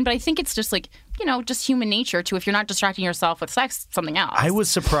distraction. But I think it's just like, just human nature too. If you're not distracting yourself with sex, something else. I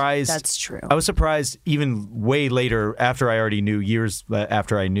was surprised. That's true. I was surprised even way later after I already knew, years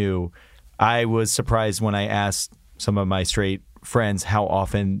after I knew, I was surprised when I asked some of my straight friends how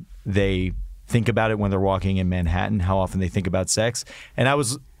often they think about it when they're walking in Manhattan, how often they think about sex. And I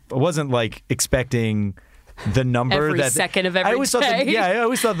wasn't like expecting the number Every that second of every I always thought day. I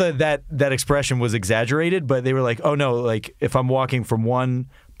always thought that expression was exaggerated, but they were like, oh no, like if I'm walking from one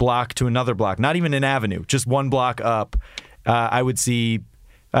block to another block, not even an avenue, just one block up,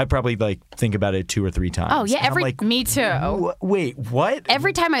 I'd probably think about it 2 or 3 times. Oh, yeah, And I'm like, Me too. wait, what?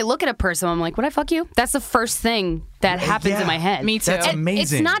 Every time I look at a person, I'm like, would I fuck you? That's the first thing that happens in my head. Me too. That's And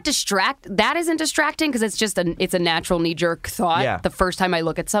amazing. It's not that isn't distracting because it's just it's a natural knee-jerk thought. Yeah. The first time I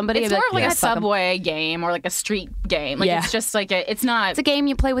look at somebody, It's I'm more of like yeah, a fuck 'em. subway game or like a street game. Like Yeah. it's just like it's not. It's a game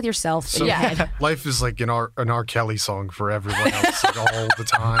you play with yourself. in your head. Life is like an R. Kelly song for everyone else all the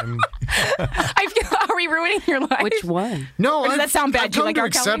time. I feel. Are we ruining your life? Which one? No, Or does that sound bad? I've Do you come like to R.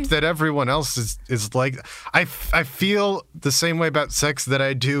 Kelly? accept that everyone else is like. I feel the same way about sex that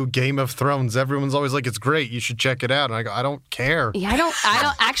I do Game of Thrones. Everyone's always like, "It's great. You should check it out." And I go, "I don't care." Yeah, I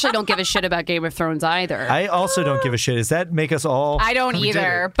don't give a shit about Game of Thrones either. I also don't give a shit. Does that make us all? I don't We did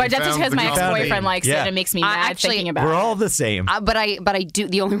either. it. But We that's just found because my the common ex-boyfriend theme. likes Yeah. it. It makes me mad actually- thinking about We're it. all the same. But I do.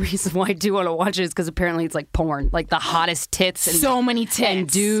 The only reason why I do want to watch it is because apparently it's like porn, like the hottest tits and So many tits. and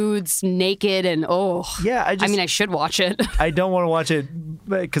dudes naked and Yeah, I mean, I should watch it. I don't want to watch it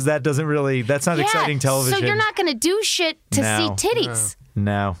because that's not exciting television. So you're not gonna do shit to No. see titties.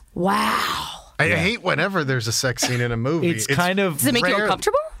 No. Wow. I hate whenever there's a sex scene in a movie. It's kind of. Does it make you rare.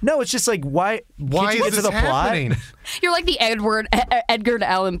 uncomfortable? No, it's just like, why Why can't you is get to this the plot? happening? You're like the Edgar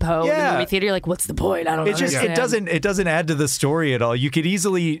Allan Poe in the Yeah. movie theater. You're like, what's the point? I don't know. It just it doesn't add to the story at all. You could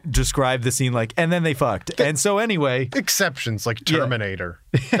easily describe the scene like, and then they fucked. And so anyway, Exceptions like Terminator.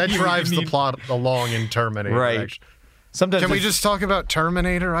 That drives the plot along in Terminator. Right. actually. sometimes Can we it's- just talk about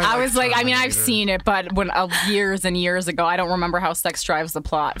Terminator? I was like, I mean, I've Terminator. seen it, but when years and years ago, I don't remember how sex drives the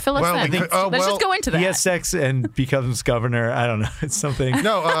plot. Fill us Well, in. we could- Let's just go into that. he has sex and becomes governor. I don't know. It's something.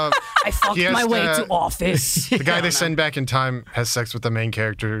 No, I fucked he has my way to- to office. the guy they send back in time has sex with the main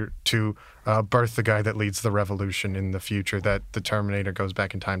character to birth the guy that leads the revolution in the future. That the Terminator goes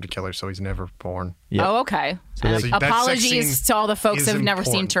back in time to kill her, so he's never born. Yep. Oh, okay. So that sex Apologies scene to all the folks is who have never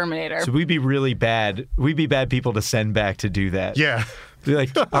seen important. Terminator. So we'd be really bad. We'd be bad people to send back to do that. Yeah. Be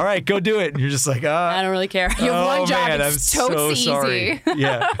like, all right, go do it. And you're just like, I don't really care. You have one job. Man, It's I'm totes so easy. sorry.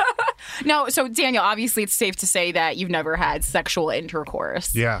 Yeah. No, so Daniel, obviously it's safe to say that you've never had sexual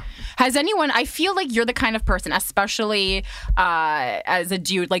intercourse. Yeah. Has anyone, I feel like you're the kind of person, especially as a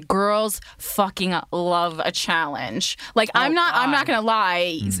dude, like girls fucking love a challenge. Like I'm not going to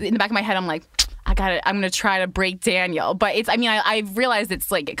lie. In the back of my head, I'm like, I'm going to try to break Daniel. But it's, I mean, I've realized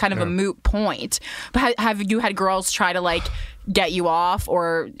it's like kind of a moot point. But have you had girls try to like get you off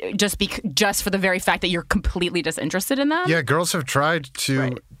or just for the very fact that you're completely disinterested in them? Yeah, girls have tried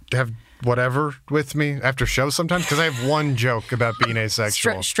to have whatever with me after shows sometimes because I have one joke about being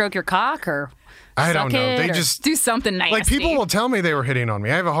asexual. Stroke your cock or I don't suck know. it, They or- just Do something nice. like people will tell me they were hitting on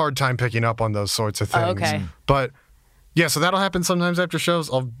me. I have a hard time picking up on those sorts of things. okay. But yeah, so that'll happen sometimes after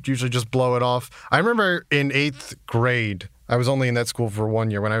shows. I'll usually just blow it off. I remember in 8th grade, I was only in that school for 1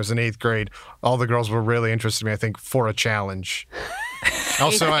 year. When I was in 8th grade, all the girls were really interested in me, I think, for a challenge.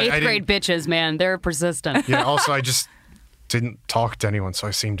 Also, I eighth didn't- grade bitches, man, they're persistent. Yeah, also, I just didn't talk to anyone, so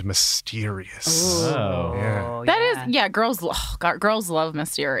I seemed mysterious. Oh. Yeah. That is, yeah, girls love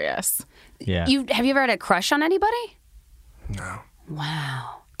mysterious. Yeah. Have you ever had a crush on anybody? No.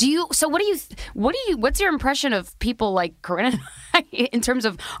 Wow. What's your impression of people like Corinne and I in terms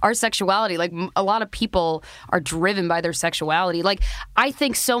of our sexuality? Like a lot of people are driven by their sexuality. Like I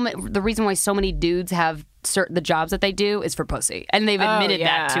think the reason why so many dudes have the jobs that they do is for pussy. And they've admitted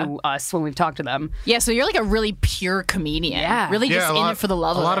that to us when we've talked to them. Yeah, so you're like a really pure comedian. Yeah. Really Yeah, just in it for the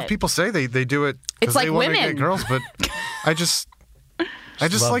love of it. A lot of people say they do it It's because like they want to women. get girls, but I just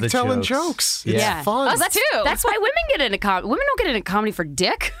love like the telling jokes. jokes. It's Yeah. fun. Us too. That's why women get into comedy. Women don't get into comedy for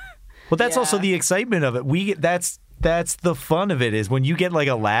dick. Well, that's also Yeah. the excitement of it. That's the fun of it is when you get like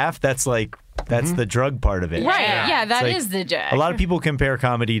a laugh. That's the drug part of it. Right, yeah, that It's is like, the dick. A lot of people compare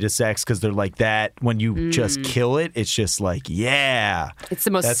comedy to sex because they're like that. When you just kill it, it's just like, yeah. It's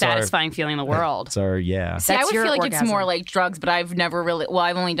the most That's our- satisfying feeling in the world. It's our, yeah. See, I That's would your feel like it's orgasm. more like drugs, but I've never really, well,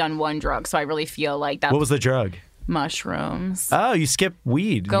 I've only done one drug, so I really feel like that's What was the drug? mushrooms. Oh, you skipped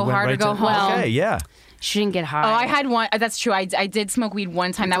weed. Go You went hard or right go to- home. Okay, yeah. She didn't get high. Oh, I had one. That's true. I did smoke weed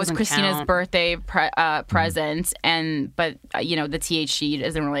one time. That was doesn't Christina's count. birthday present, but the THC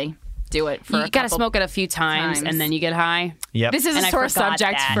doesn't really do it for. You got to smoke it a few times and then you get high. Yep. This is And a I sore forgot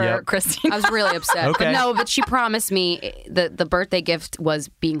subject that. for Yep. Christina. I was really upset. Okay. But she promised me the birthday gift was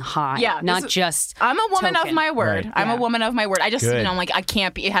being high. Yeah, Not this is- just. I'm a woman of token. my word. Right. I'm a Yeah. woman of my word. I just, Good. I'm like, I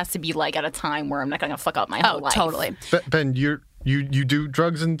can't be. It has to be like at a time where I'm not going to fuck up my whole Oh, life. totally. Ben, you do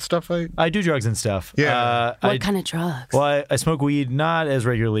drugs and stuff, right? I do drugs and stuff. Yeah. What kind of drugs? Well, I smoke weed not as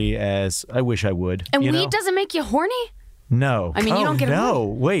regularly as I wish I would. And you weed know? doesn't make you horny? No. I mean, you Oh, don't get no.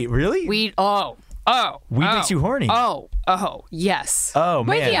 Wait, really? Weed. Weed makes you horny. Yes. Oh,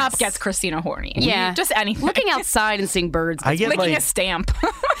 man. Waking up gets Christina horny. Yeah. Just anything. Looking outside and seeing birds. I get Licking like, a stamp.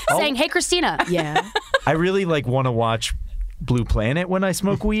 saying, "Hey, Christina." Yeah. I really like want to watch Blue Planet when I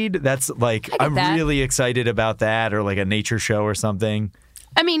smoke weed. That's like, I'm that. really excited about that, or like a nature show or something.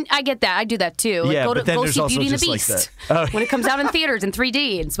 I mean, I get that. I do that too. Like, Yeah, go but then go there's see also Beauty and the just like Beast the- when it comes out in theaters in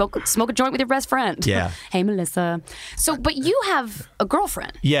 3D and smoke a joint with your best friend. Yeah. Hey, Melissa. So, but you have a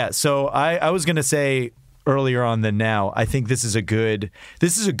girlfriend. Yeah, so I was gonna say earlier on than now, I think this is a good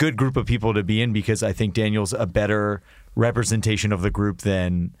group of people to be in, because I think Daniel's a better representation of the group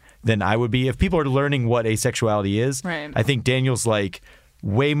than I would be. If people are learning what asexuality is, Right. I think Daniel's like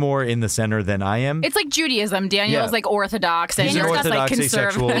way more in the center than I am. It's like Judaism. Daniel's Yeah. like orthodox, and He's an you're just like Orthodox conservative.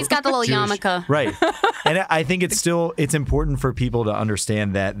 asexual. He's got the little Jewish. yarmulke. Right. And I think it's important for people to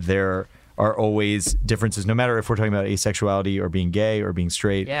understand that there are always differences, no matter if we're talking about asexuality or being gay or being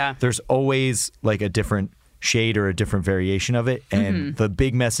straight. Yeah. There's always like a different shade or a different variation of it. And the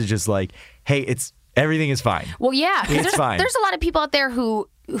big message is like, hey, everything is fine. Well, yeah. 'cause It's fine. There's a lot of people out there who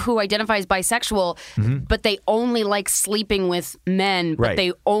identify as bisexual, but they only like sleeping with men, but Right.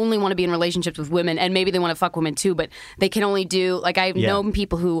 they only want to be in relationships with women, and maybe they want to fuck women too, but they can only do, like, I've known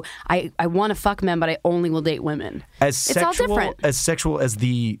people who, I want to fuck men, but I only will date women. It's all different. As sexual as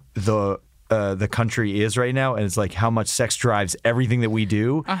the country is right now, and it's like how much sex drives everything that we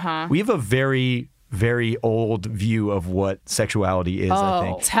do. We have a very, very old view of what sexuality is, I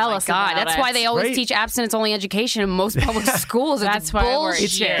think. Tell Oh my us God, about that's it. why they always Right? teach abstinence-only education in most public schools. That's It's why we're bullshit.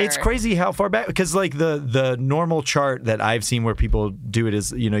 shit. It's crazy how far back, because like the normal chart that I've seen where people do it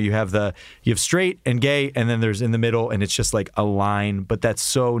is, you have straight and gay, and then there's in the middle, and it's just like a line, but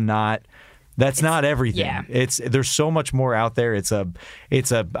that's not everything. Yeah. There's so much more out there.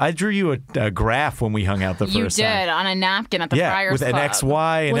 I drew you a graph when we hung out the first You time. did on a napkin at the Friars with an Club.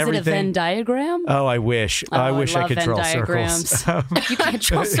 XY and Was everything. it a Venn diagram? Oh, I wish. I wish I love could Venn draw diagrams. circles. You can't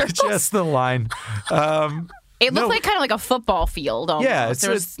draw circles. Just the line. It looked No. like kind of like a football field. Almost.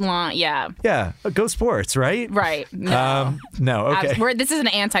 Yeah, yeah, Yeah, go sports, right? right. No. No, okay. This is an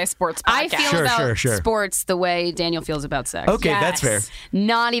anti-sports podcast. I feel Sure, about sure. sports the way Daniel feels about sex. Okay, Yes. that's fair.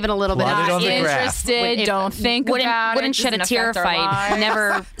 Not even a little bit. Plot it on the graph. Interested. If- Don't think wouldn't, about wouldn't it. shed a Doesn't tear if affect our I lives.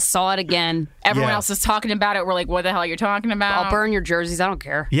 never saw it again. Everyone Yeah. else is talking about it. We're like, what the hell are you talking about? I'll burn your jerseys. I don't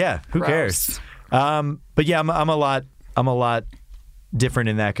care. Yeah, who cares? But yeah, I'm a lot different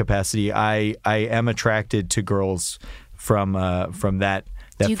in that capacity. I am attracted to girls from that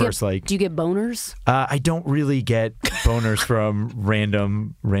Do you first do you get boners? I don't really get boners from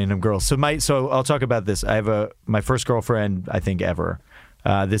random girls. So I'll talk about this. I have my first girlfriend, I think, ever.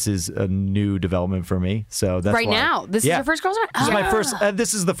 This is a new development for me. So that's Right why. now? This is your first girlfriend? This is my first.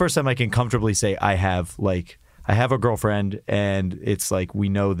 This is the first time I can comfortably say I have a girlfriend, and it's like we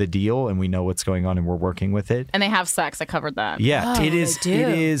know the deal and we know what's going on and we're working with it. And they have sex. I covered that. Yeah, Oh, it is. they do.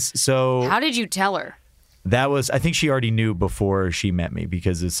 It is. So How did you tell her? that was. I think she already knew before she met me,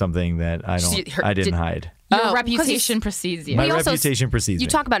 because it's something that I didn't hide. Your 'cause reputation precedes you. My you also- reputation precedes You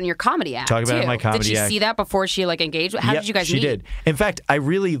me. talk about it in your comedy act. Talk about it in too. my comedy Did she act. see that before she engaged? How Yep, did you guys she meet? did. In fact, I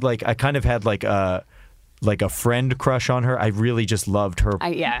really I kind of had like a friend crush on her. I really just loved her.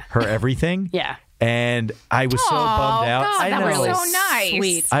 Yeah. Her everything. Yeah. And I was so bummed out. God, I that know. was so nice.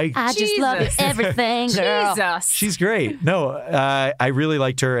 Sweet. I just love Jesus. everything, girl. Jesus. She's great. No, I really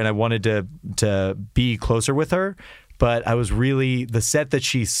liked her, and I wanted to be closer with her. But I was really the set that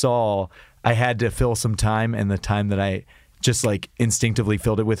she saw. I had to fill some time, and the time that I just instinctively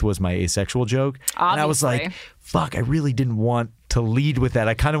filled it with was my asexual joke. And I was like, Obviously. fuck, I really didn't want to lead with that.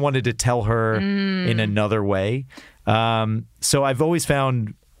 I kind of wanted to tell her in another way. So I've always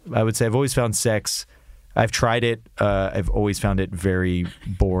found sex. I've tried it. I've always found it very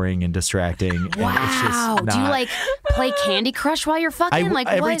boring and distracting. And it's Wow. just Do you not, play Candy Crush while you're fucking?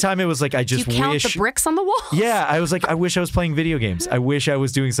 every what? time it was I Do you just count wish. the bricks on the wall? Yeah, I was I wish I was playing video games. I wish I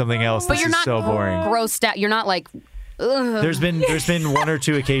was doing something else. But This you're is not so boring. grossed out. You're not ugh. There's been one or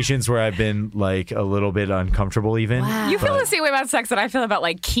two occasions where I've been a little bit uncomfortable even. Wow. You feel the same way about sex that I feel about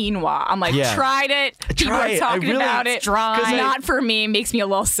quinoa. I'm Yeah. tried it. People Try are it. I talking really- about it. It's dry. 'Cause I- Not for me. Makes me a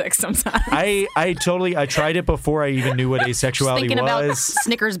little sick sometimes. I tried it before I even knew what asexuality Thinking about was.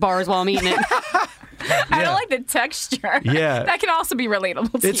 Snickers bars while I'm eating it. I don't like the texture. Yeah. That can also be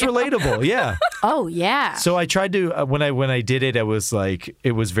relatable to It's you. relatable, yeah. Oh yeah. So I tried to when I did it, it was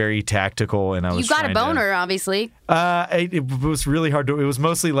very tactical, and I was You got a trying to- boner, obviously. It was really hard to. It was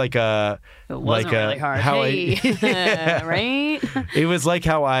mostly like a. It wasn't really hard. How Right? It was like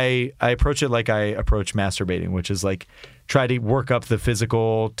how I approach it, like I approach masturbating, which is like try to work up the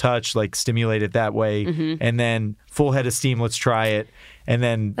physical touch, like stimulate it that way, and then full head of steam. Let's try it, and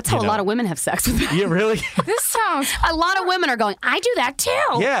then That's how a lot of women have sex with men. Yeah, really. This sounds. A lot of women are going, I do that too.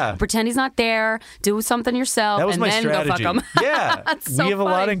 Yeah. Pretend he's not there, do something yourself, That was and my then strategy. go fuck him. Yeah, That's so we have a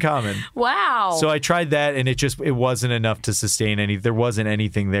lot funny. in common. Wow. So I tried that, and it wasn't enough to sustain any. There wasn't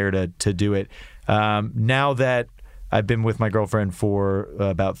anything there to do it. Now that I've been with my girlfriend for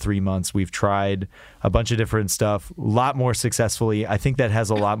about 3 months, we've tried a bunch of different stuff, a lot more successfully. I think that has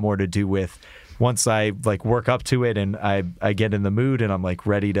a lot more to do with once I like work up to it and I get in the mood and I'm like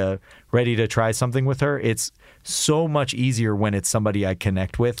ready to try something with her. It's so much easier when it's somebody I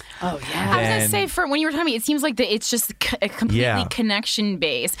connect with. Oh yeah. I was gonna say, for when you were talking, it seems like it's just a completely Yeah. connection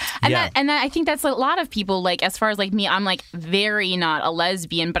based, and Yeah. that I think that's a lot of people. Like as far as like me, I'm like very not a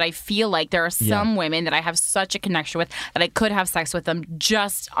lesbian, but I feel like there are some women that I have such a connection with that I could have sex with them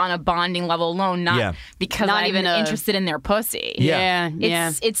just on a bonding level alone, not because Not I'm even interested in their pussy. Yeah.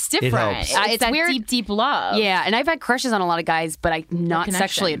 It's different. helps. It's that weird. deep love. Yeah, and I've had crushes on a lot of guys, but I'm not connection.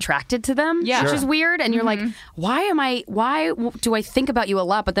 sexually attracted to them, Yeah. which Sure. is weird. And you're like, why do I think about you a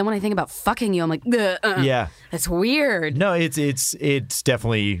lot? But then when I think about fucking you, I'm like, Yeah. that's weird. No, it's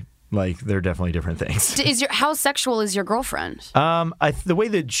definitely like they're definitely different things. How sexual is your girlfriend? The way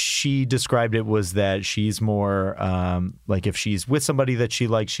that she described it was that she's more like if she's with somebody that she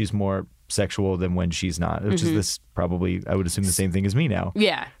likes, she's more sexual than when she's not. Which is this probably I would assume the same thing as me now.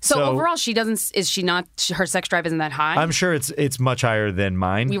 Yeah. So So- overall, is she not? Her sex drive isn't that high. I'm sure it's much higher than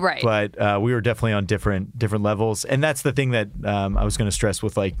mine. You're right. But we were definitely on different levels, and that's the thing that I was going to stress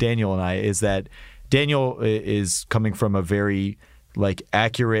with like Daniel and I is that Daniel is coming from a very like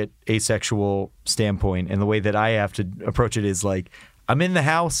accurate asexual standpoint, and the way that I have to approach it is like I'm in the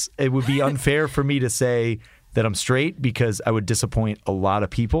house. It would be unfair for me to say that I'm straight because I would disappoint a lot of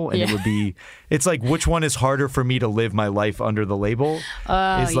people, and it would be. It's like which one is harder for me to live my life under the label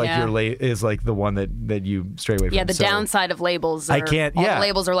is like yeah. is like the one that you stray away from. yeah, the So- downside of labels. I can't- All yeah. the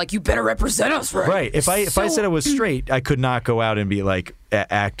labels are like, you better represent us, right? Right. If I said I was straight, I could not go out and be like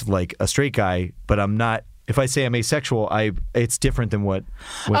act like a straight guy. But I'm not. If I say I'm asexual, it's different than what.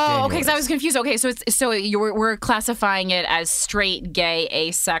 Oh, Daniel okay. So I is. was confused. Okay, we're classifying it as straight, gay,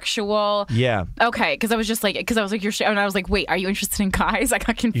 asexual. Yeah. Okay, because I was like you're, and I was like, wait, are you interested in guys? I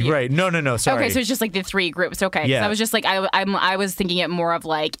got confused. Right. No. Sorry. Okay, so it's just like the three groups. Okay, 'cause Yeah. I was just like I was thinking it more of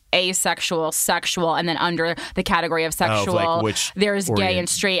like asexual, sexual, and then under the category of sexual, like which there's gay orient. and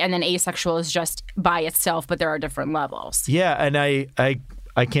straight, and then asexual is just by itself, but there are different levels. Yeah, and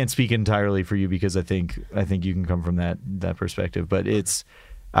I can't speak entirely for you because I think you can come from that perspective, but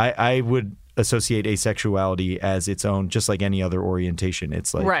I would associate asexuality as its own, just like any other orientation.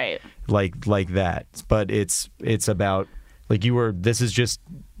 It's like Right. like that, but it's about like this is just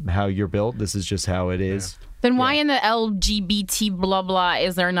how you're built. This is just how it is. Then why in the LGBT blah blah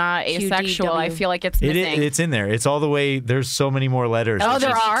is there not asexual? I QDW. feel like it's missing. It's in there. It's all the way. There's so many more letters. Oh, It's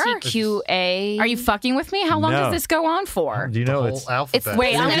there just- are? QA. Are you fucking with me? How long No. does this go on for? Do you The know whole it's alphabet.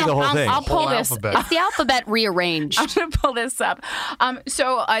 Wait, It'll I'm be gonna. the whole thing. I'll pull Whole this. alphabet. It's the alphabet rearranged. I'm gonna pull this up.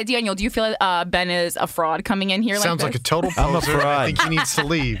 So Daniel, do you feel Ben is a fraud coming in here? Sounds like this? a total I'm a poser. I fraud. think he needs to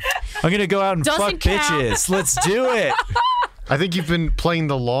leave. I'm gonna go out and Doesn't fuck count. bitches. Let's do it. I think you've been playing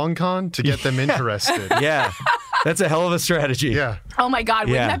the long con to get them interested. Yeah, that's a hell of a strategy. Yeah. Oh my God,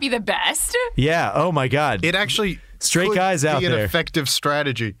 wouldn't Yeah. that be the best? Yeah. Oh my God. It actually Straight could guys out be an there. effective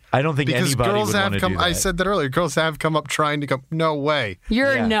strategy. I don't think because anybody girls would have wanna come. do I that. said that earlier. Girls have come up trying to come. No way.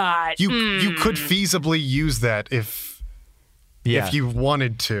 You're Yeah. not. You could feasibly use that if you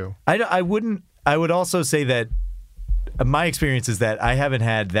wanted to. I wouldn't. I would also say that my experience is that I haven't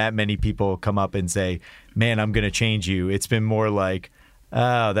had that many people come up and say, "Man, I'm going to change you." It's been more like,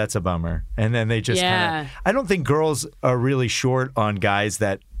 "Oh, that's a bummer," and then they just kind Yeah. of. I don't think girls are really short on guys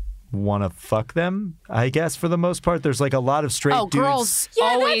that want to fuck them. I guess for the most part, there's like a lot of straight Oh, dudes. girls Yeah,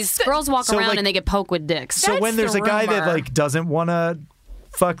 always. that's- Girls walk So, around like- and they get poked with dicks. So when That's there's the a guy that rumor. like doesn't want to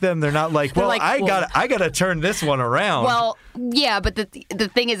fuck them, they're not like, well, like, I well- gotta turn this one around. Well, yeah, but the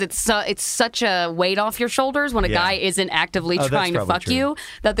thing is, it's such a weight off your shoulders when a Yeah. guy isn't actively Oh, that's trying to probably fuck true. you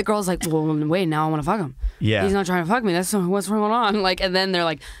that the girl's like, well, wait, now I want to fuck him. Yeah. He's not trying to fuck me. That's what's going on. Like, and then they're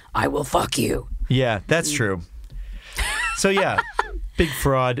like, I will fuck you. Yeah, that's true. So yeah, big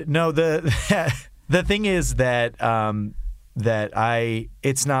fraud. No, the the thing is that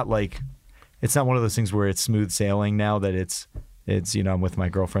it's not one of those things where it's smooth sailing now that it's I'm with my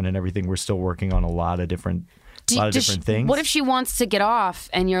girlfriend and everything. We're still working on a lot of different a lot of different things. What if she wants to get off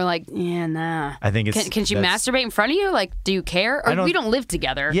and you're like, yeah, nah? I think it's can she masturbate in front of you? Like, do you care? Or we don't live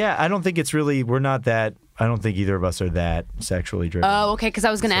together. Yeah, I don't think it's really. We're not that. I don't think either of us are that sexually driven. Oh, okay. Because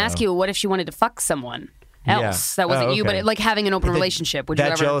I was going to ask you, what if she wanted to fuck someone else that wasn't you, but like having an open relationship? Would you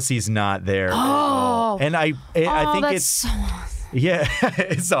ever? That jealousy's not there. Oh, and I think that's it's so awesome. Yeah,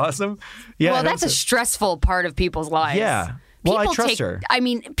 it's awesome. Yeah, well, that's a stressful part of people's lives. Yeah. Well, I trust her. I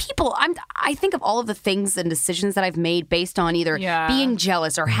mean, I think of all of the things and decisions that I've made based on either being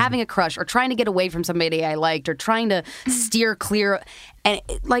jealous or having a crush or trying to get away from somebody I liked or trying to steer clear. And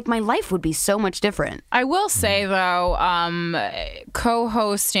like my life would be so much different. I will say though,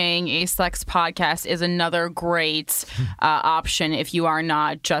 co-hosting a sex podcast is another great option if you are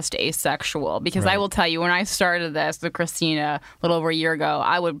not just asexual. Because I will tell you, when I started this with Christina a little over a year ago,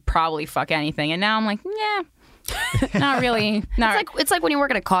 I would probably fuck anything, and now I'm like, yeah. Not really. It's like when you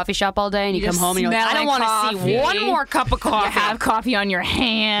work at a coffee shop all day and you come home and you're like, I don't want to see one more cup of coffee. You have coffee on your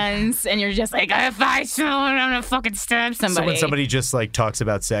hands and you're just like, if I smell it, I'm gonna fucking stab somebody. So when somebody just like talks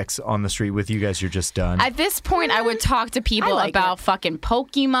about sex on the street with you guys, you're just done. At this point, I would talk to people about fucking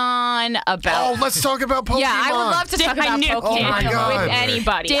Pokemon. Oh, let's talk about Pokemon. Yeah, I would love to talk about Pokemon with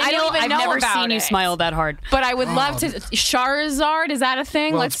anybody. Daniel, I've never seen you smile that hard. But I would love to. Charizard, is that a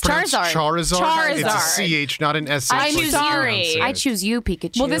thing? Well, Let's Charizard. It's a CH, not an SH. I'm sorry. I choose you,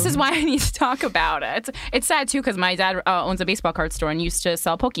 Pikachu. Well, this is why I need to talk about it. It's sad too because my dad owns a baseball card store and used to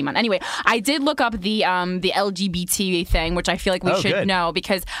sell Pokemon. Anyway, I did look up the LGBT thing, which I feel like we should know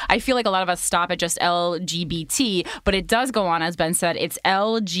because I feel like a lot of us stop at just LGBT, but it does go on, as Ben said. It's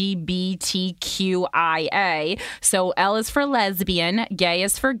LGBTQIA. So L is for lesbian, gay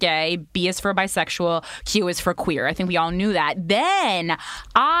is for gay, B is for bisexual, Q is for queer. I think we all knew that. Then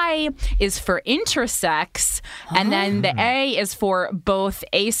I is for intersex, and then the A is for both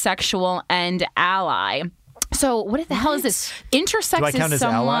asexual and ally. So what the hell is this? Intersex Do I count is as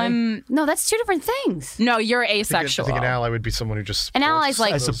someone. ally? No, that's two different things. No, you're asexual. I think an ally would be someone who just supports. An ally is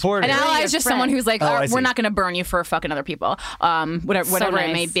like I support An it. ally is just someone who's like, we're not going to burn you for fucking other people, whatever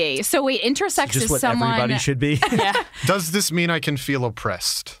it may be. So wait, intersex just is what someone. everybody should be. Does this mean I can feel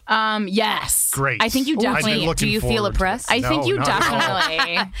oppressed? Yes. Great. I think you definitely. Do you feel oppressed? I think you not at all.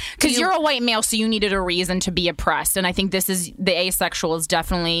 definitely, because you're a white male, so you needed a reason to be oppressed, and I think this is the asexual is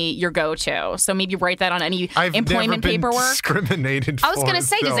definitely your go-to. So maybe write that on any employment paperwork. Discriminated for. I was gonna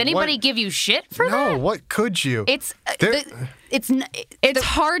say, does anybody give you shit for that? No, what could you? It's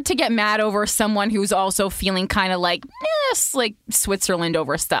hard to get mad over someone who's also feeling kind of like Switzerland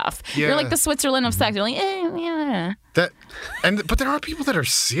over stuff. Yeah. You're like the Switzerland of sex. You're like, yeah. But there are people that are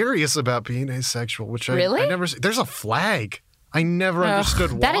serious about being asexual, which I never. There's a flag. I never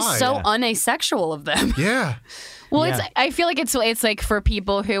understood why. That is so unasexual of them. Yeah. Well, I feel like it's like for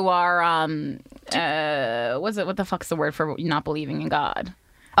people who are what the fuck's the word for not believing in God?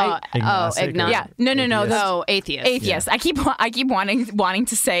 Agnostic. Yeah, no, atheist. Atheist. Yeah. I keep wanting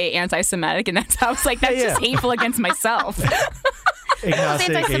to say anti-Semitic, and that's how I was like, that's just hateful against myself.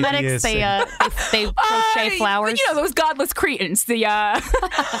 Agnostic, anti-Semitic, they crochet flowers. You know, those godless cretins. The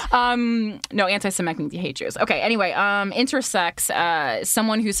no, anti-Semitic means you hate Jews. Okay, anyway, intersex,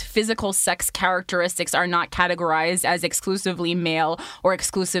 someone whose physical sex characteristics are not categorized as exclusively male or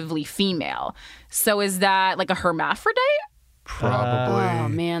exclusively female. So is that like a hermaphrodite? Probably. Oh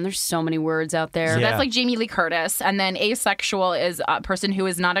man, there's so many words out there. So that's like Jamie Lee Curtis. And then asexual is a person who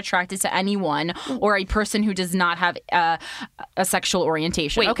is not attracted to anyone or a person who does not have a sexual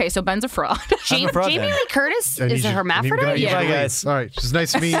orientation. Wait. Okay, so Ben's a fraud. Jamie Lee Curtis is a hermaphrodite? Yeah. Bye, guys. All right, it's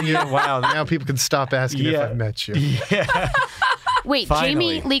nice meeting you. Wow, now people can stop asking if I've met you. Yeah. Wait,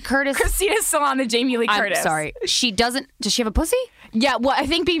 Finally. Jamie Lee Curtis. Christina's still on the Jamie Lee Curtis. I'm sorry. Does she have a pussy? Yeah, well, I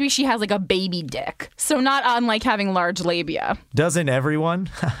think maybe she has like a baby dick. So not unlike having large labia. Doesn't everyone?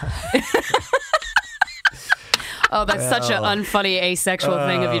 Oh, that's such an unfunny asexual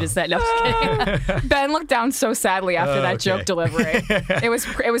thing of you to say. No, I'm just kidding. Ben looked down so sadly after that joke delivery. It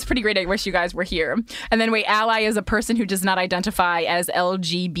was pretty great. I wish you guys were here. And then wait, ally is a person who does not identify as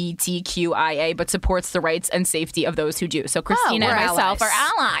LGBTQIA but supports the rights and safety of those who do. So Christina and myself are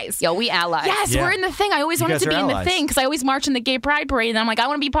allies. Yo, we allies. Yes, we're in the thing. I always wanted to be in the allies. thing because I always march in the gay pride parade and I'm like, I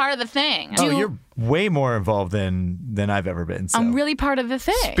want to be part of the thing. Oh, you're way more involved than I've ever been. So. I'm really part of the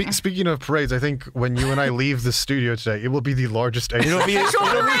thing. Speaking of parades, I think when you and I leave the studio today, it will be the largest It'll be New York City.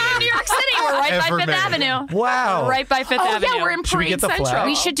 We're right by Fifth Avenue. Wow. Right by Fifth Avenue. Yeah, we're in Should we Parade get the Central. flag?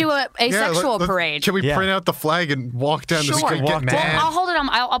 We should do a asexual parade. Can we print out the flag and walk down the street and get mad? I'll hold it on.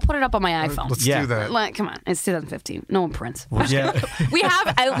 I'll put it up on my iPhone. Let's do that. Like, come on, it's 2015. No one prints. Yeah. We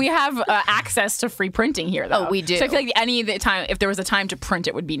have access to free printing here, though. Oh, we do. So I feel like any time, if there was a time to print,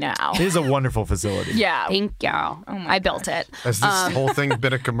 it would be now. It is a wonderful facility. facility. Yeah. Thank you. I built it. Has this whole thing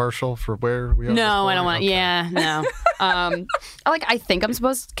been a commercial for where we are? No, I don't want. Okay. Yeah, no. I think I'm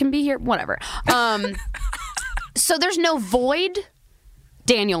can be here. Whatever. So there's no void.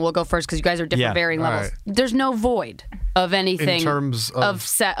 Daniel will go first because you guys are different, varying levels. Right. There's no void of anything In terms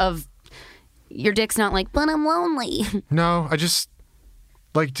of your dick's not like, but I'm lonely. No, I just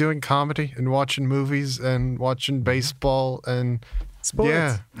like doing comedy and watching movies and watching baseball and Sports.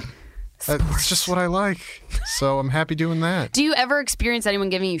 yeah. That's just what I like. So I'm happy doing that. Do you ever experience anyone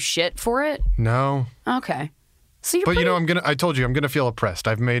giving you shit for it? No. Okay. So you're But pretty, I told you I'm gonna feel oppressed.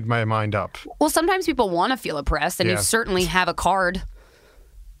 I've made my mind up. well, sometimes people want to feel oppressed, and you Yeah. certainly have a card.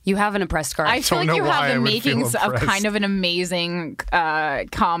 You have an oppressed card. I feel don't like know you why have I the would feel makings of impressed. kind of an amazing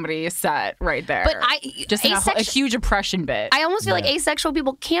comedy set right there. But just in a huge oppression bit. I almost feel like asexual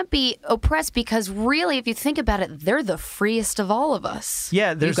people can't be oppressed because really, if you think about it, they're the freest of all of us.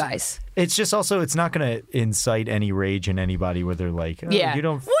 Yeah, you there's guys. It's just also it's not going to incite any rage in anybody where they're like, oh, Yeah. you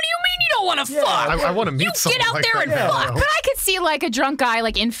don't. What do you mean you don't want to fuck? I want to meet You someone get out like there that and now. fuck. But I could see like a drunk guy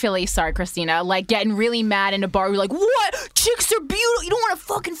like in Philly, sorry Christina, like getting really mad in a bar. You're like, what? Chicks are beautiful. You don't want to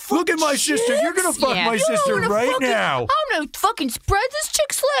fucking fuck. Look at my sister. You're going to fuck Yeah. my You sister wanna right fucking- now. I'm gonna fucking spread this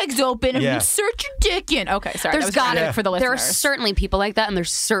chick's legs open and Yeah. insert your dick in. Okay, sorry. There's got it to for the There are listeners. certainly people like that, and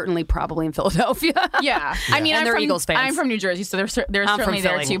there's certainly probably in Philadelphia. Yeah, I mean, And I'm they're from, Eagles fans. I'm from New Jersey, so they're I'm from certainly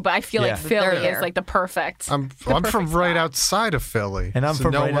there Philly. too. But I feel Yeah. like Philly They're is there. like the perfect. I'm from right outside of Philly. And I'm So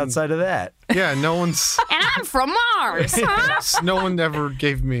from no right one- outside of that. Yeah, no one's And I'm from Mars. Huh? no one ever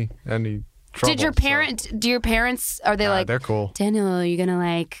gave me any trouble. Do your parents, are they like, they're cool. Daniel, are you gonna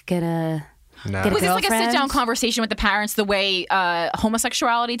like get a No. Get Was this like a girlfriend? sit-down conversation with the parents the way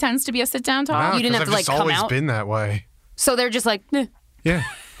homosexuality tends to be a sit-down talk? No, You didn't 'cause have to, I've like, just come always out? been that way. So they're just like, eh. Yeah.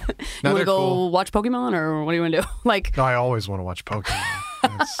 You No, want to they're go cool. watch Pokemon, or what do you want to do? Like, No, I always want to watch Pokemon.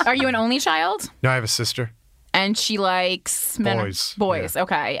 Are you an only child? No, I have a sister. And she likes men or- Boys, Boys,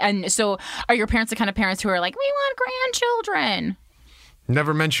 okay. And so are your parents the kind of parents who are like, we want grandchildren?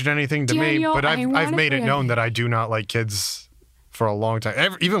 Never mentioned anything to Daniel, me, but I I've wanna made it grab known it. that I do not like kids for a long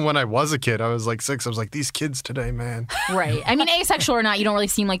time. Even when I was a kid, I was like 6. I was like, these kids today, man. Right. I mean, asexual or not, you don't really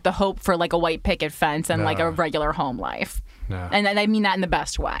seem like the hope for like a white picket fence and like a regular home life. No. And I mean that in the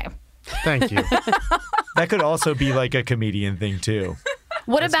best way. Thank you. That could also be like a comedian thing too.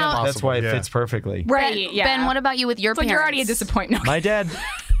 what about That's why it yeah. fits perfectly. Right. Yeah. Ben? What about you with your But parents? you're already a disappointment. My dad,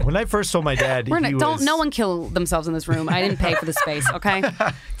 when I first told my dad, We're he not, was, don't no one kill themselves in this room. I didn't pay for the space. Okay. Daniel and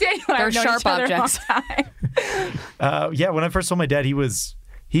I They're have known sharp each other a long objects. time. yeah, when I first told my dad, he was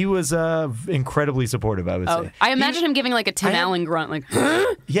incredibly supportive. I would Oh, say. I imagine him giving like a Tim I have- Allen grunt, like.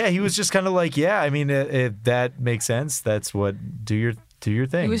 Yeah, he was just kind of like, yeah. I mean, that makes sense. That's what do your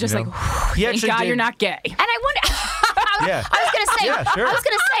thing. He was just you like, know? "Whew, thank God you're not gay. And I wonder. Yeah. I was gonna say. Yeah, sure. I was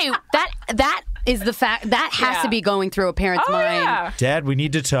gonna say that is the fact that has Yeah. to be going through a parent's Oh, mind. yeah. Dad, we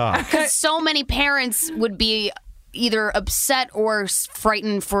need to talk. Because so many parents would be either upset or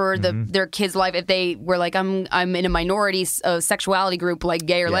frightened for their kid's life if they were like, I'm in a minority sexuality group, like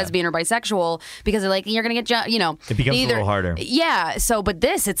gay or Yeah. lesbian or bisexual, because they're like, you're gonna get, It becomes a little harder. Yeah. So, but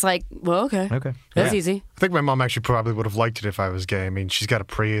this, it's like, well, okay, Okay. that's Yeah. easy. I think my mom actually probably would have liked it if I was gay. I mean, she's got a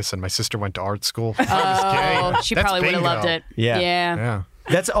Prius, and my sister went to art school. If I was gay, Oh, she that's probably would have bingo. loved it. Yeah. Yeah.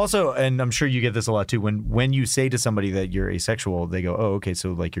 That's also, and I'm sure you get this a lot too. When you say to somebody that you're asexual, they go, "Oh, okay,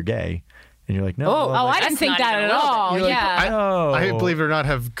 so like you're gay," and you're like, "No." Oh, well, Oh, like, I didn't think not that even at a little bit. all. You're like, Yeah. oh. I believe it or not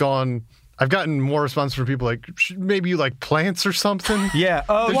have gone. I've gotten more response from people like, maybe you like plants or something. Yeah.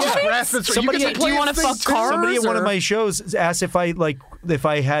 Oh, They're just yeah. grasping- you Somebody, get the do you wanna plants fuck thing, too? cars? somebody at one of or- my shows asked if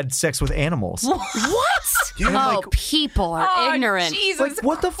I had sex with animals. What? Oh, people are Oh, ignorant. Jesus Like,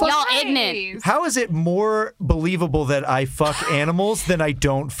 what the fuck? Y'all Christ. ignorant. How is it more believable that I fuck animals than I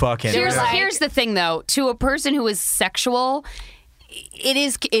don't fuck animals? Here's the thing, though. To a person who is sexual,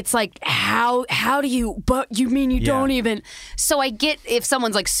 it's like, how do you, but you mean you Yeah. don't even. So I get if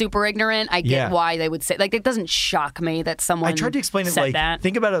someone's like super ignorant, I get Yeah. why they would say, like, it doesn't shock me that someone I tried to explain it said like, that.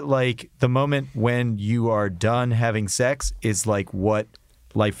 think about it like the moment when you are done having sex is like what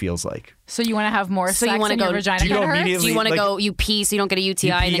life feels like. So you want to have more So sex you wanna and your go- vagina Do you get go hurt? immediately- Do you want to like- go, you pee so you don't get a UTI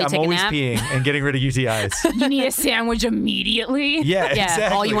You and pee, then you I'm take a always nap? peeing and getting rid of UTIs. You need a sandwich immediately? Yeah, exactly.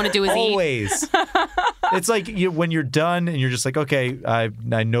 all you wanna do is eat. always. It's like when you're done and you're just like, okay, I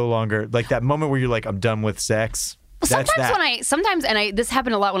no longer like that moment where you're like, I'm done with sex. That's Sometimes this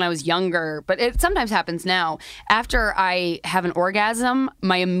happened a lot when I was younger, but it sometimes happens now. After I have an orgasm,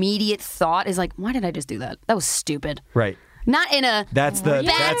 my immediate thought is like, why did I just do that? That was stupid. right. Not in a That's the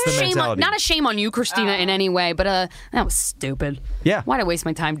shame mentality. not a shame on you, Christina, in any way, but that was stupid. Yeah. Why'd I waste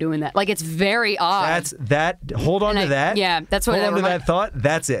my time doing that? Like, it's very odd. Hold on And to that. yeah, that's what Hold that on to remind- that thought.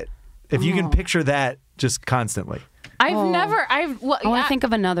 That's it. If you can picture that just constantly. I want to think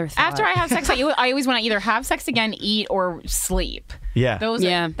of another thought. After I have sex, I always want to either have sex again, eat, or sleep. Yeah.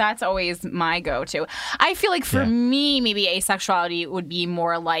 That's always my go-to. I feel like for me, maybe asexuality would be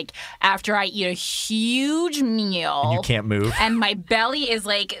more like after I eat a huge meal. And you can't move. And my belly is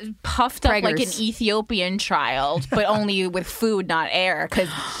like puffed up like an Ethiopian child, but only with food, not air, because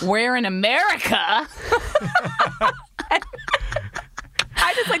we're in America.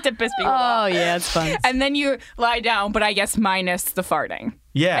 I just like to piss people off. Oh, yeah, it's fun. And then you lie down, but I guess minus the farting.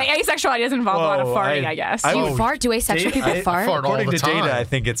 Yeah. Asexuality doesn't involve a lot of farting, I guess. Do you fart? Do asexual people fart? fart all According the to data, time. I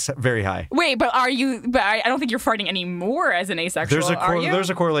think it's very high. Wait, but are you? But I don't think you're farting anymore as an asexual. There's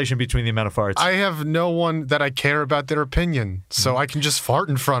a correlation between the amount of farts. I have no one that I care about their opinion, so I can just fart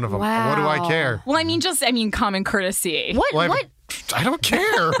in front of them. Wow. What do I care? Well, I mean, common courtesy. What? Well, What? I don't care.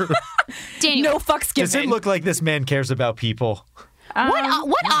 No fucks given. Does it look like this man cares about people?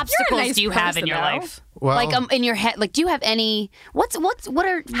 What obstacles nice do you have in person, your though. life? Well- like do you have any?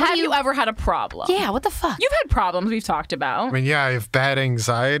 Have you ever had a problem? Yeah, what the fuck? You've had problems we've talked about. I mean, yeah, I have bad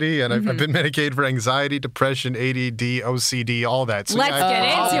anxiety, and I've been medicated for anxiety, depression, ADD, OCD, all that. So Let's yeah,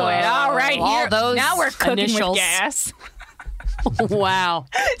 get into it. All right, all here. those Now we're cooking initials. with gas. Wow,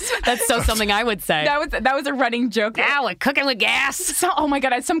 that's so something I would say. That was a running joke. Now we're cooking with gas. So, oh my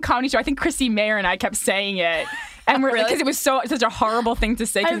god, at some comedy show, I think Chrissy Mayer and I kept saying it. And we're because it was such a horrible thing to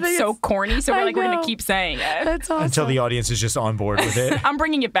say because it's so corny. So we're like, we're gonna keep saying it. That's awesome. Until the audience is just on board with it. I'm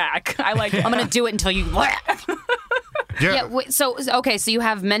bringing it back. I like it. I'm gonna do it until you. Yeah. So you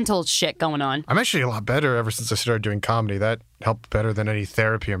have mental shit going on. I'm actually a lot better ever since I started doing comedy. That helped better than any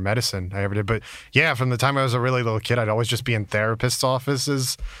therapy or medicine I ever did. But yeah, from the time I was a really little kid, I'd always just be in therapists'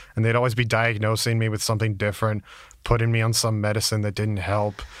 offices, and they'd always be diagnosing me with something different, putting me on some medicine that didn't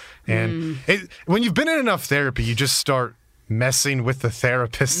help. And when you've been in enough therapy, you just start messing with the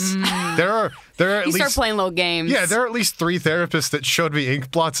therapists. There are at You least start playing little games. Yeah, there are at least 3 therapists that showed me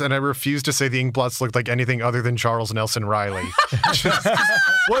ink blots, and I refuse to say the ink blots looked like anything other than Charles Nelson Riley.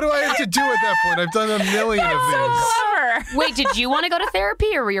 What do I have to do at that point? I've done a million of these. Wait, did you want to go to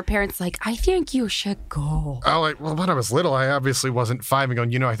therapy, or were your parents like, I think you should go? Well, when I was little, I obviously wasn't 5 and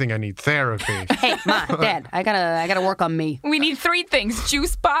going, I think I need therapy. Hey, Ma, Dad, I gotta work on me. We need 3 things: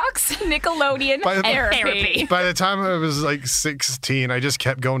 juice box, Nickelodeon, By the- and Therapy. therapy. By the time I was like 16, I just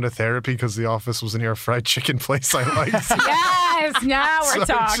kept going to therapy because the office was near a fried chicken place I liked. Yes, now we're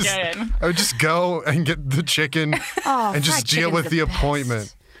So talking. I would just go and get the chicken and just fried deal chicken's with the best.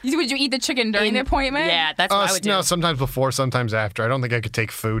 appointment. Would you eat the chicken during the appointment? Yeah, that's what I would do. No, sometimes before, sometimes after. I don't think I could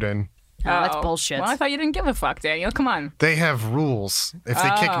take food in. Oh, that's bullshit. Well, I thought you didn't give a fuck, Daniel. Come on. They have rules. If they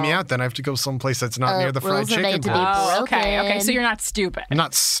kick me out, then I have to go someplace that's not near the fried rules are chicken made to place. be Oh, okay. broken. So you're not stupid. I'm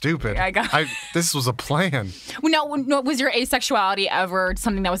not stupid. I got- This was a plan. No, was your asexuality ever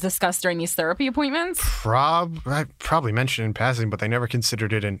something that was discussed during these therapy appointments? I probably mentioned in passing, but they never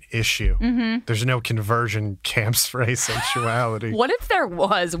considered it an issue. Mm-hmm. There's no conversion camps for asexuality. What if there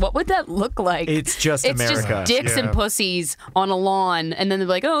was? What would that look like? It's just It's America. just dicks Yeah. and pussies on a lawn, and then they're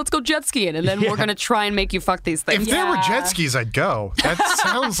like, "Oh, let's go jet skiing," and then we're gonna try and make you fuck these things. If there were jet skis, I'd go. That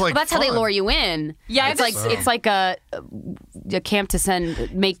sounds like That's how they fun. lure you in. Yeah, it's like a camp to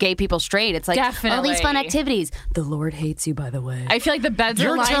make gay people straight. It's like all these fun Definitely. activities. The Lord hates you, by the way. I feel like the beds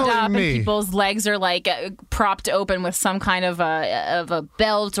You're are lined telling up me. and people's legs are like propped open with some kind of a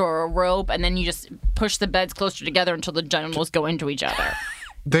belt or a rope, and then you just push the beds closer together until the genitals go into each other.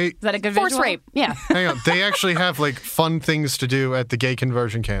 Is that a good Force visual? rape. Yeah. Hang on. They actually have like fun things to do at the gay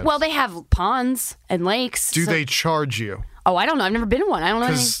conversion camps. Well, they have ponds and lakes. do so- they charge you? Oh, I don't know. I've never been in one. I don't know.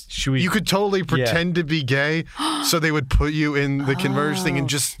 Anything. Because we- you could totally pretend to be gay, so they would put you in the conversion thing and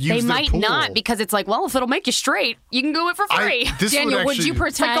just use They their might pool. not because it's like, well, if it'll make you straight, you can go it for free. Daniel, would you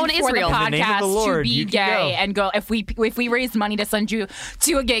pretend going to for the Israel. In the name of podcast the Lord, to be you can gay go. and go? If we raised money to send you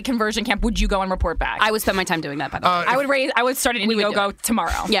to a gay conversion camp, would you go and report back? I would spend my time doing that. By the way. I would start an would do Indiegogo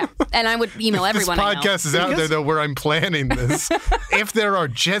tomorrow. Yeah, and I would email This everyone. I know. podcast is out there though, where I'm planning this. If there are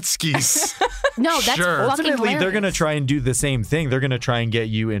jet skis, No, that's Sure. fucking Ultimately, they're hilarious. going to try and do the same thing. They're going to try and get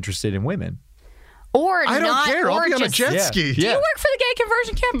you interested in women. Or I don't not, care. I'll or be on a just, jet Yeah. ski. Do you work for the gay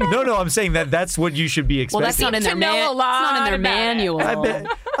conversion camp? No, I'm saying that's what you should be Well, expecting. that's not in to their know a lot It's not in their about it. manual.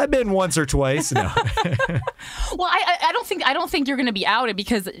 I've been once or twice. No. Well, I don't think you're going to be outed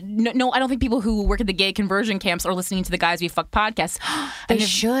because no, I don't think people who work at the gay conversion camps are listening to the Guys We Fuck podcast. They And if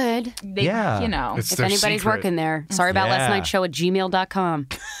should. they, Yeah. you know. It's If their anybody's secret. working there, sorry about last Yeah. night's show at gmail.com.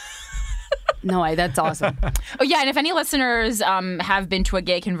 No, that's awesome. Oh yeah, and if any listeners have been to a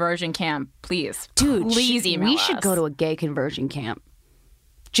gay conversion camp, please, Dude, please email we us. should go to a gay conversion camp.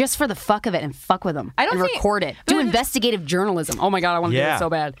 just for the fuck of it and fuck with them. I don't and think- record it. Do investigative journalism. Oh my God, I want to do Yeah. it so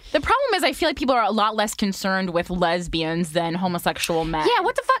bad. The problem is I feel like people are a lot less concerned with lesbians than homosexual men. Yeah,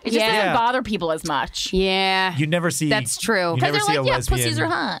 what the fuck? It just Yeah. doesn't bother people as much. Yeah. You never see. That's true. You Because never see a lesbian. pussies are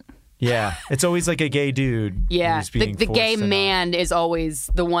hot. Yeah, it's always like a gay dude. Yeah, who's being the gay forced to not. man is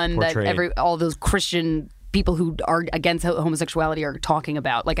always the one Portrayed. that all those Christian people who are against homosexuality are talking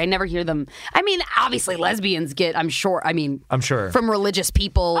about. Like, I never hear them. I mean, obviously lesbians get, I'm sure from religious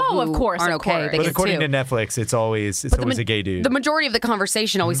people Oh, who of course, aren't of okay. course. They But get according too. to Netflix, it's always a gay dude. The majority of the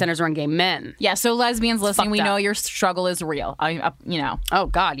conversation always centers around gay men. Yeah, so lesbians listening, we fucked up. know your struggle is real. You know. Oh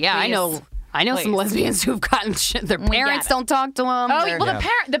God, yeah, I Please. know. I know some Please. lesbians who've gotten shit. Their get parents it. don't talk to them. Oh, They're- well,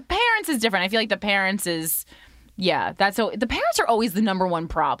 the parents is different. I feel like the parents is, that's so. The parents are always the number one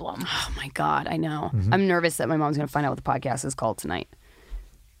problem. Oh my God, I know. I'm nervous that my mom's going to find out what the podcast is called tonight.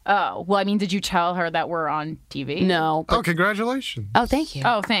 Oh, well, I mean, did you tell her that we're on TV? No. Oh, congratulations. Oh, thank you.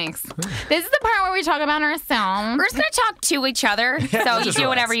 Oh, thanks. This is the part where we talk about ourselves. We're just going to talk to each other, so you do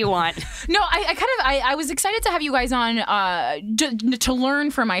whatever you want. No, I was excited to have you guys on to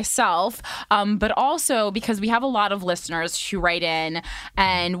learn for myself, but also because we have a lot of listeners who write in,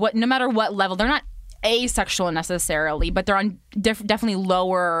 and no matter what level, they're not asexual necessarily, but they're on definitely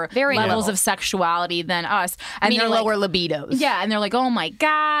lower levels of sexuality than us, and Meaning they're like, lower libidos. Yeah, and they're like, "Oh my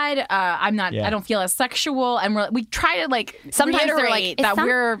God, I'm not. Yeah. I don't feel as sexual." And we try to Sometimes they're reiterate like, that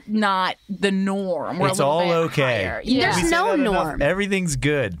we're not the norm. We're It's a little all bit okay. higher. There's Yeah. We say no that enough. norm. Everything's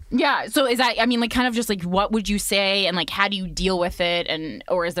good. Yeah. So is that? I mean, like, kind of just like, what would you say, and like, how do you deal with it, and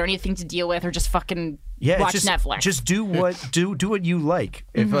or is there anything to deal with, or just fucking watch it's just, Netflix? Just do what you like.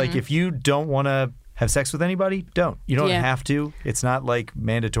 If you don't want to have sex with anybody, don't. You don't Yeah. have to. It's not like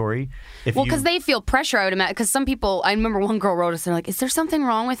mandatory. Well, because they feel pressure, I would imagine. Because some people, I remember one girl wrote us, they're like, "Is there something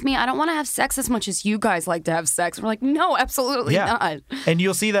wrong with me? I don't want to have sex as much as you guys like to have sex." We're like, "No, absolutely not." And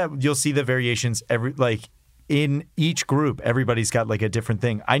you'll see the variations in each group. Everybody's got like a different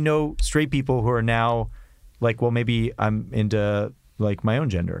thing. I know straight people who are now like, well, maybe I'm into like my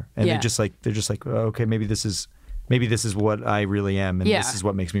own gender, and Yeah. they're just like, oh, okay, maybe this is what I really am, and this is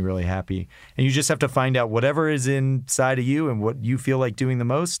what makes me really happy. And you just have to find out whatever is inside of you and what you feel like doing the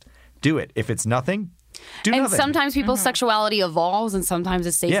most. Do it. If it's nothing, do And nothing. sometimes people's sexuality evolves, and sometimes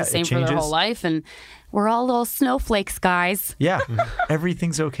it stays Yeah, the same it for their changes. whole life. And we're all little snowflakes, guys. Yeah,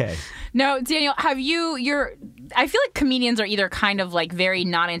 everything's okay. No, Daniel, I feel like comedians are either kind of like very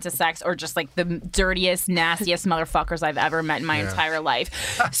not into sex or just like the dirtiest, nastiest motherfuckers I've ever met in my entire life.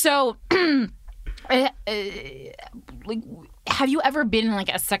 So, like, have you ever been in like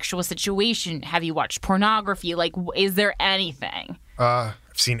a sexual situation? Have you watched pornography? Like, is there anything? I've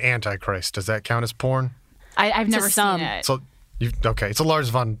seen Antichrist. Does that count as porn? I've never some. seen it. So, it's a Lars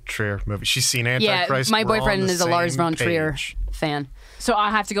von Trier movie. She's seen Yeah, Antichrist. my We're on boyfriend the is a Lars same von Trier page. fan. So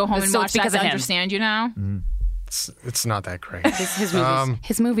I'll have to go home and So watch it's that because to of him. understand you now. It's not that great.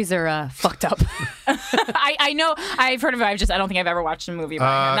 His movies are fucked up. I know I've heard of it. I don't think I've ever watched a movie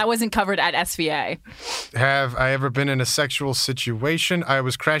about him. That wasn't covered at SVA. Have I ever been in a sexual situation? I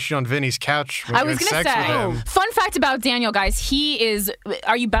was crashing on Vinny's couch when I we was had gonna sex with say, him. fun fact about Daniel, guys. He is.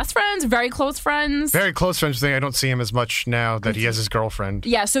 Are you best friends? Very close friends? Very close friends with me. I don't see him as much now that he has his girlfriend.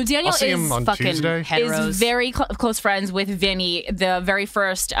 Yeah. So Daniel I'll see is him on fucking Tuesday. heteros. is very close friends with Vinny, the very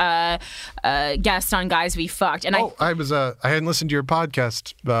first guest on Guys We Fucked, and I hadn't listened to your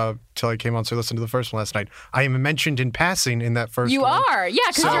podcast till I came on, so I listened to the first one last night. I am mentioned in passing in that first you one. are, yeah,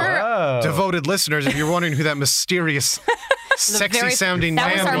 because So, you're. devoted listeners, if you're wondering who that mysterious, sexy-sounding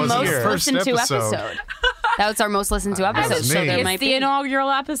That was man our was in most the first listened to episode. episode. That was our most listened to episode. was So me. there It's might the be. inaugural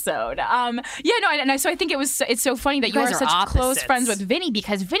episode. So I think it's so funny that you guys are are such close opposites. friends with Vinny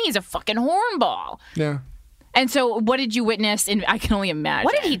because Vinny's a fucking hornball. Yeah. And so, what did you witness? And I can only imagine.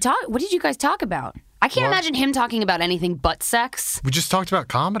 What did he talk? What did you guys talk about? I can't imagine him talking about anything but sex. We just talked about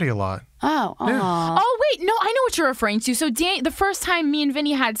comedy a lot. Oh, aw. Oh wait, no, I know what you're referring to. So the first time me and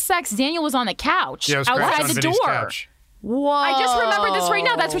Vinny had sex, Daniel was on the couch Yeah, I was crashed outside on the Vinny's door. couch. Whoa. I just remembered this right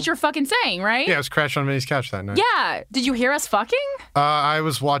now. That's what you're fucking saying, right? Yeah, I was crashed on Vinny's couch that night. Yeah. Did you hear us fucking? I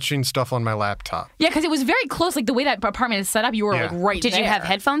was watching stuff on my laptop. Yeah, because it was very close. Like the way that apartment is set up, you were Yeah. like right Did there. you have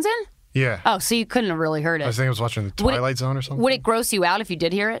headphones in? Yeah. Oh, so you couldn't have really heard I it. think I was watching the Would it- Twilight Zone or something. Would it gross you out if you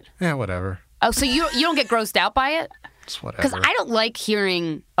did hear it? Yeah, whatever. Oh, so you don't get grossed out by it? It's whatever. Because I don't like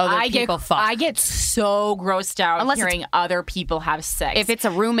hearing other people fuck. I get so grossed out Unless it's- hearing other people have sex. if it's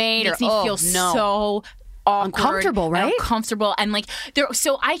a roommate it makes or me oh, feel no. so awkward, Uncomfortable, and right? uncomfortable, and like there.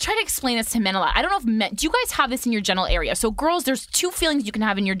 So I try to explain this to men a lot. I don't know if men. Do you guys have this in your genital area? So girls, there's two feelings you can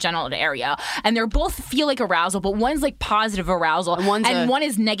have in your genital area, and they're both feel like arousal, but one's like positive arousal, and one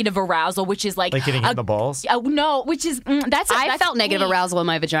is negative arousal, which is like getting hit in the balls. No, which is that's. I felt negative arousal in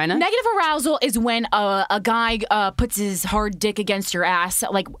my vagina. Negative arousal is when a guy puts his hard dick against your ass,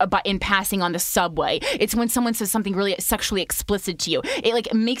 like in passing on the subway. It's when someone says something really sexually explicit to you. It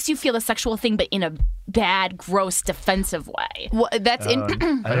like makes you feel a sexual thing, but in a bad, gross, defensive way. Well, that's in.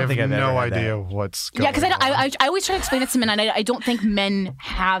 I don't think I've no ever had idea that. what's going on. Yeah, because I always try to explain it to men, and I don't think men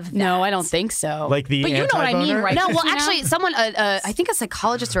have that. No, I don't think so. Like the But you know what I mean, anti-boner? right? No, well, Christina? actually, someone, I think a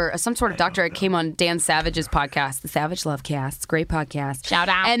psychologist or some sort of doctor came on Dan Savage's podcast, the Savage Love Cast. It's a great podcast. Shout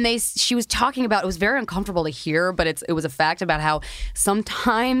out. And she was talking about, it was very uncomfortable to hear, but it was a fact about how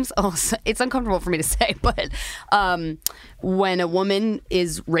sometimes, it's uncomfortable for me to say, but when a woman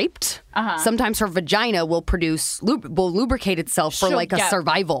is raped, sometimes her vagina will will lubricate itself for like a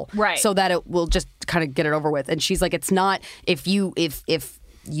survival, right? So that it will just kind of get it over with. And she's like, it's not if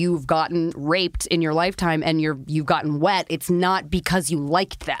you've gotten raped in your lifetime and you've gotten wet, it's not because you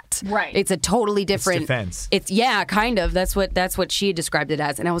liked that. Right. It's a totally different defense. It's kind of. That's what she described it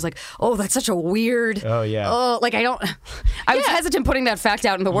as. And I was like, oh, that's such a weird. Oh, yeah. Oh, like I was hesitant putting that fact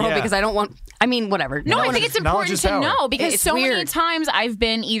out in the world Yeah. because I don't want. I mean, whatever. No, I think it's knowledge important is to power. know because It's so many weird. times I've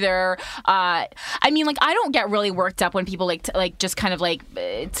been either, I don't get really worked up when people just kind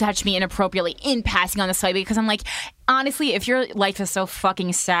of touch me inappropriately in passing on the side because I'm like, honestly, if your life is so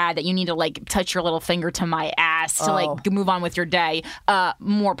fucking sad that you need to like touch your little finger to my ass to like move on with your day,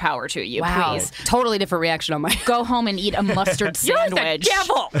 more power to you, Wow. please. Totally different reaction on my. Go home and eat a mustard sandwich.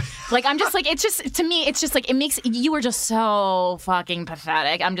 devil. Like I'm just like it's just to me it's just like it makes you are just so fucking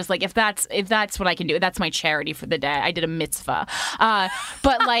pathetic. I'm just like if that's what I can do, that's my charity for the day. I did a mitzvah,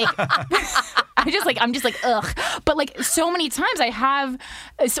 but like I'm just like ugh. But like so many times I have,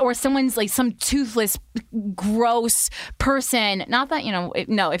 or someone's like some toothless, gross person. Not that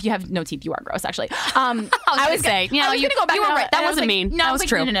no, if you have no teeth, you are gross. Actually, I was gonna say, I was gonna go back. you were right. That and I was wasn't like, mean. No, That I was like,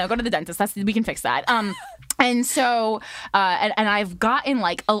 true. No, go to the dentist. We can fix that. And so, and I've gotten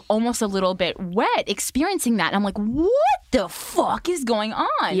like almost a little bit wet experiencing that. And I'm like, what the fuck is going on?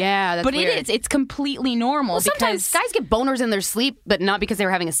 Yeah, that's but weird. it's completely normal. Well, sometimes guys get boners in their sleep, but not because they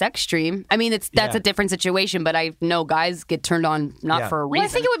were having a sex dream. I mean, that's a different situation. But I know guys get turned on not for a reason. Well, I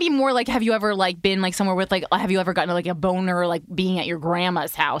think it would be more like, have you ever like been like somewhere with like, have you ever gotten like a boner like being at your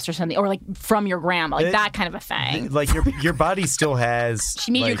grandma's house or something, or like from your grandma, like that kind of a thing. Like your body still has.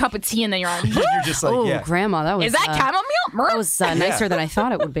 She made you a cup of tea and then you're on. You're just like, Oh, yeah. grandma, that was. Is that chamomile? That was nicer than I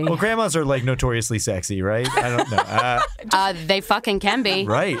thought it would be. Well, grandmas are like notoriously sexy, right? I don't know. They fucking can be.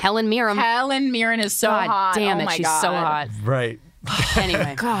 Right. Helen Mirren. Helen Mirren is so God hot. damn Oh it, my she's God. so hot. Right.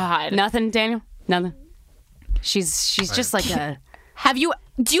 Anyway, God. nothing, Daniel. Nothing. She's just like a.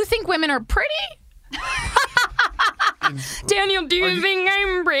 Do you think women are pretty? Daniel, do you think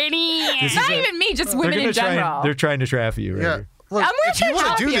I'm pretty? Not even me, just women in general. They're trying to trap you. Right Yeah. here. Look, I'm if you gonna want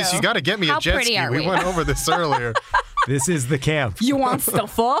help to do this, you. you got to get me How a jet pretty ski. are We we? went over this earlier. This is the camp. You want the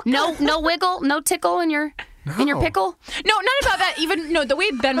fuck? No wiggle, no tickle in your pickle. No, not about that. Even no, the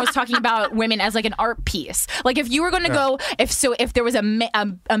way Ben was talking about women as like an art piece. Like if you were going to go, if there was a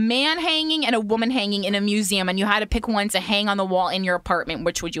man hanging and a woman hanging in a museum, and you had to pick one to hang on the wall in your apartment,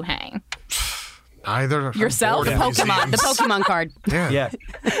 which would you hang? Either I'm Yourself? bored The of Pokemon, the museums. Pokemon card. Yeah,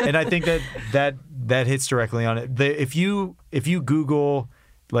 and I think that hits directly on it. If you Google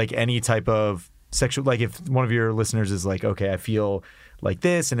like any type of sexual, like if one of your listeners is like, okay, I feel like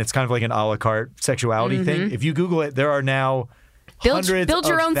this, and it's kind of like an a la carte sexuality thing. If you Google it, there are now hundreds build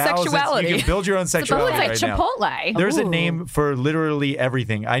your of own thousands. sexuality. You can build your own sexuality It's like right Chipotle. now. There's a Ooh. name for literally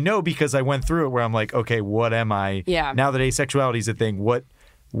everything. I know because I went through it where I'm like, okay, what am I? Yeah. Now that asexuality is a thing, what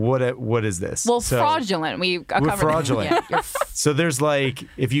is this? Well, So- fraudulent. We covered We're fraudulent. Yeah. So there's like,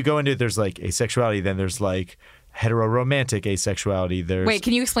 if you go into it, there's like asexuality, then there's like heteroromantic asexuality. There's Wait,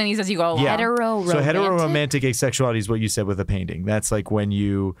 can you explain these as you go along? yeah. Hetero-romantic? So heteroromantic asexuality is what you said with a painting. That's like when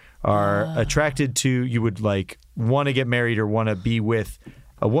you are attracted to, you would like want to get married or want to be with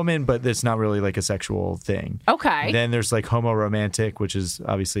a woman, but it's not really like a sexual thing. Okay. Then there's like homoromantic, which is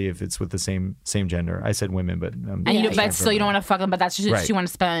obviously if it's with the same gender. I said women, but And but still, you don't want to fuck them, but that's just Right. you want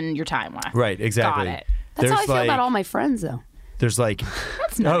to spend your time with. right, exactly. Got it. That's how I There's feel like- about all my friends, though. There's like,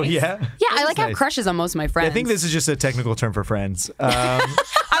 That's oh nice. yeah, Yeah, I That's like have nice. crushes on most of my friends. I think this is just a technical term for friends.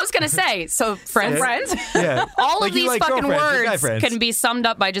 I was was gonna say. So friends. Yeah. All Like, of you these like fucking girlfriends, like guy words friends. can be summed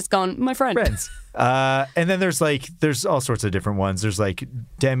up by just going, my friend. Friends. And then there's all sorts of different ones. There's like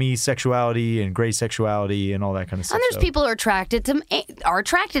demisexuality and gray sexuality and all that kind of stuff. And there's people who are attracted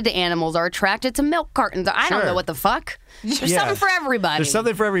to animals, are attracted to milk cartons. I don't Sure. know what the fuck. There's Yeah. something for everybody. There's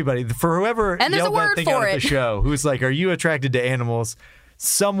something for everybody. For whoever And there's a yelled that word thing for out at it. the show, who's like, "Are you attracted to animals?"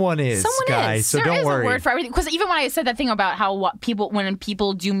 Someone is, Someone guys. is. So There don't is worry. a word for everything. Because even when I said that thing about how when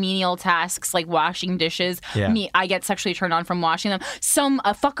people do menial tasks like washing dishes, Yeah. I get sexually turned on from washing them.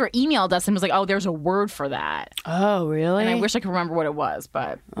 A fucker emailed us and was like, "Oh, there's a word for that," Oh, really? and I wish I could remember what it was,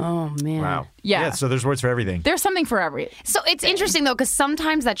 but Oh, man. Wow. Yeah. So there's words for everything. there's something for every. So it's interesting, though, because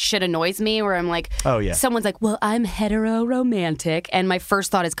sometimes that shit annoys me where I'm like, Oh, yeah. someone's like, well, I'm hetero-romantic. And my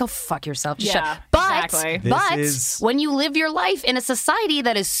first thought is, go fuck yourself. Just Yeah, shut up. But, exactly. but This is- when you live your life in a society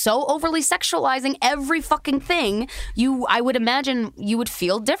that is so overly sexualizing every fucking thing, I would imagine you would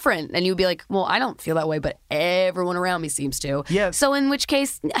feel different. And you'd be like, well, I don't feel that way, but everyone around me seems to. Yeah. So in which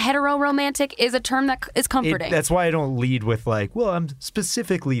case, hetero-romantic is a term that is comforting. That's why I don't lead with like, well, I'm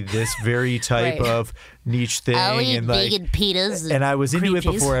specifically this very type Right. of niche thing, and like, pitas. and I was into it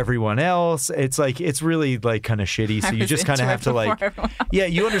creepies. before everyone else. It's like it's really like kind of shitty. So I you was just kind of into have it to like, before everyone else. yeah,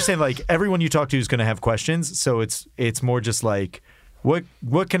 you understand. Like everyone you talk to is going to have questions, so it's more just like,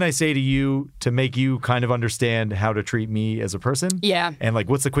 what can I say to you to make you kind of understand how to treat me as a person? Yeah. and like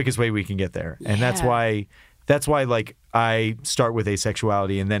what's the quickest way we can get there? And that's Yeah. why like I start with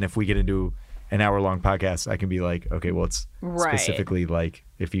asexuality, and then if we get into an hour-long podcast, I can be like, okay, well, it's Right. specifically like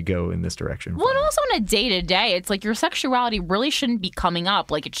if you go in this direction. Well, and also on a day-to-day, it's like your sexuality really shouldn't be coming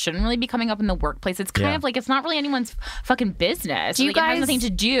up. Like, it shouldn't really be coming up in the workplace. It's kind Yeah. of like it's not really anyone's fucking business. Do you Like, it has guys- nothing to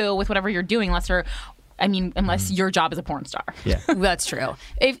do with whatever you're doing unless your job is a porn star. Yeah. That's true.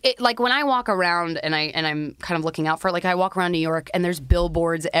 Like when I walk around and I'm kind of looking out for it, like I walk around New York and there's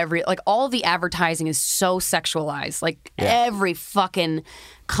billboards like all the advertising is so sexualized. Like every fucking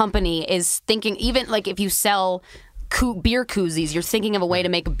company is thinking, even like if you sell beer koozies, you're thinking of a way to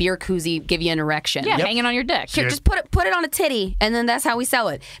make a beer koozie give you an erection. Yeah, hanging on your dick. Here, just put it on a titty, and then that's how we sell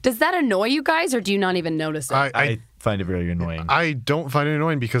it. Does that annoy you guys, or do you not even notice it? I find it very annoying. I don't find it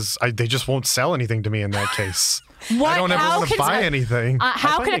annoying because they just won't sell anything to me in that case. What? I don't ever How want to can- buy anything.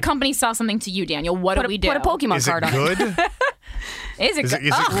 How find can a it- company sell something to you, Daniel? What do we do? Put a Pokemon Is it card on it. good? Is it Is good?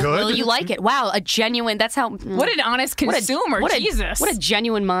 it good? Will you like it? Wow, a genuine. That's how. What an honest consumer. Jesus. What a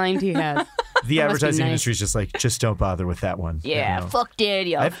genuine mind he has. The advertising nice. industry is just like, just don't bother with that one. yeah, You know? fuck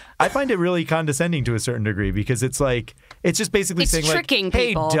Daniel. I find it really condescending to a certain degree because it's like, it's just basically It's saying tricking like, hey,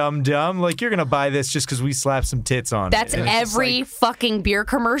 people. dumb, like you're gonna buy this just because we slapped some tits on That's it. And it's just every like, fucking beer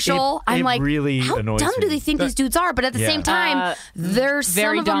commercial. It I'm like, really how annoys dumb do me. they think these dudes are? But at the Yeah. same time, there's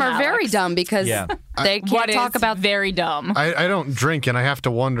very some of them dumb, are very Alex. dumb because Yeah. they can't What talk is about. very dumb. I don't drink, and I have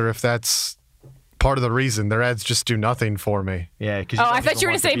to wonder if that's part of the reason. Their ads just do nothing for me. yeah. Because Oh, I thought you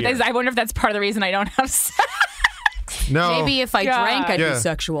were going to say, because I wonder if that's part of the reason I don't have sex. No, Maybe if I God. drank, I'd Yeah. be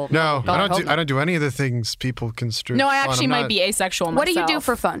sexual. no, God, hope I not. don't do any of the things people construe. No, I fun. actually I'm might not- be asexual What do you do myself,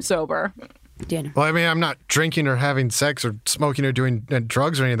 for fun? Sober. Daniel. Well, I mean, I'm not drinking or having sex or smoking or doing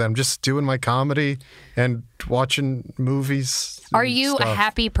drugs or any of that. I'm just doing my comedy and watching movies. Are and you a stuff.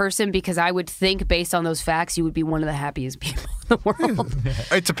 happy person? Because I would think, based on those facts, you would be one of the happiest people in the world.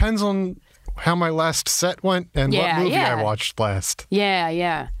 It depends on how my last set went and Yeah, what movie yeah. I watched last.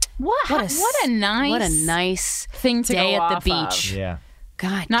 Yeah. What a nice thing to day go at the off beach. of. Yeah.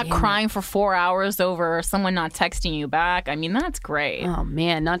 God, Not damn it. crying for 4 hours over someone not texting you back. I mean, that's great. Oh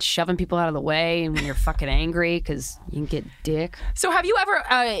man, not shoving people out of the way and when you're fucking angry because you can get dick. So have you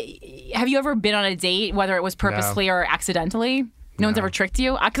ever been on a date, whether it was purposely or accidentally? No one's ever tricked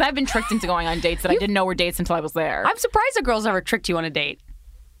you? Because I've been tricked into going on dates that I didn't know were dates until I was there. I'm surprised a girl's ever tricked you on a date.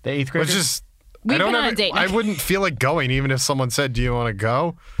 The eighth But grade. just We've I don't been on a ever- date. I wouldn't feel like going even if someone said, "Do you want to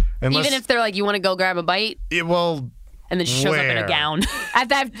go?" Unless, Even if they're like, you want to go grab a bite, well, and then she shows up in Where? a gown. at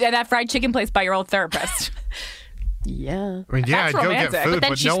that fried chicken place by your old therapist. Yeah. I mean, yeah, That's I'd go romantic. get But food, then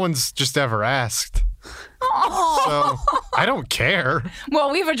but she's- no one's just ever asked. So I don't care.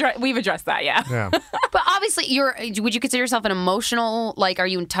 Well, we've addressed that, yeah. Yeah. But obviously, would you consider yourself an emotional, like, are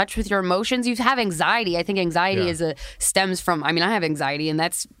you in touch with your emotions? You have anxiety. I think anxiety Yeah. stems from, I mean, I have anxiety, and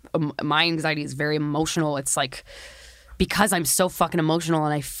that's, my anxiety is very emotional. It's like, because I'm so fucking emotional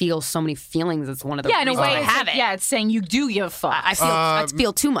and I feel so many feelings, it's one of the Yeah, in a reasons way, I have it. yeah, it's saying you do give a fuck. I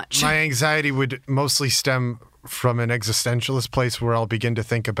feel too much. My anxiety would mostly stem from an existentialist place where I'll begin to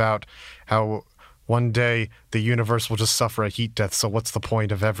think about how one day the universe will just suffer a heat death. So what's the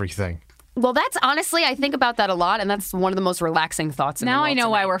point of everything? Well, that's honestly, I think about that a lot, and that's one of the most relaxing thoughts in the Now world I know to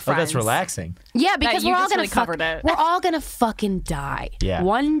why me. we're Oh, friends. that's relaxing. Yeah, because you we're all just gonna really covered it. We're all gonna fucking die. Yeah.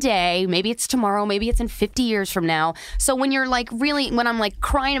 One day, maybe it's tomorrow, maybe it's in 50 years from now. So when you're like when I'm like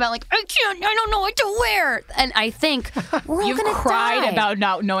crying about like I don't know what to wear, and I think we're all You've gonna cried die. about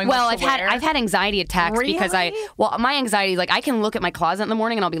not knowing Well, what to wear. I've had anxiety attacks because my anxiety is like I can look at my closet in the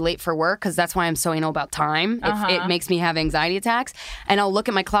morning and I'll be late for work because that's why I'm so anal about time. It makes me have anxiety attacks, and I'll look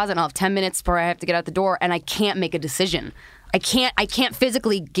at my closet and I'll have 10 minutes before I have to get out the door, and I can't make a decision. I can't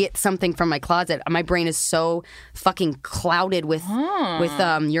physically get something from my closet. My brain is so fucking clouded with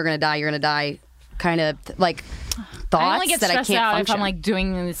you're gonna die kind of like thoughts I only get that I stressed can't out function. if I'm like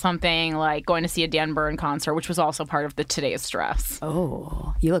doing something like going to see a Dan Byrne concert, which was also part of the today's stress.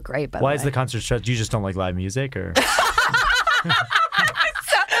 Oh, you look great, by the Why way. is the concert stressed? You just don't like live music, or?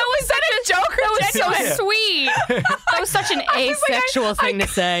 That was such a joke. That was so sweet. That was such an asexual thing to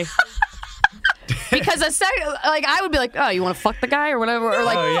say. Because I would be like, oh, you want to fuck the guy or whatever, or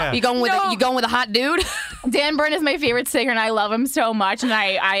like, Oh, yeah. you going with a hot dude? Dan Byrne is my favorite singer, and I love him so much, and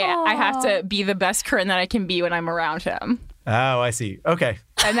I have to be the best Corinne that I can be when I'm around him. Oh, I see. Okay.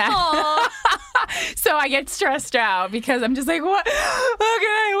 And that, so I get stressed out because I'm just like, what can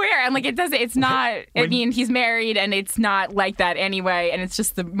I wear? And like, it's not, I mean, he's married and it's not like that anyway. And it's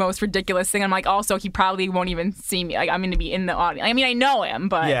just the most ridiculous thing. I'm like, also, he probably won't even see me. Like, I'm going to be in the audience. I mean, I know him,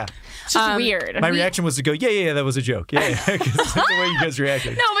 but Yeah. it's just weird. My reaction was to go, yeah, that was a joke. Yeah, because that's the way you guys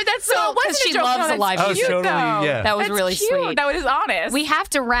reacted. No, but that's so, because she loves a live I was cute, totally, though. yeah. That was That's really cute. sweet. That was honest. We have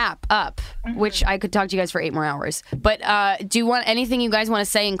to wrap up, which I could talk to you guys for 8 more hours. But do you want anything you guys want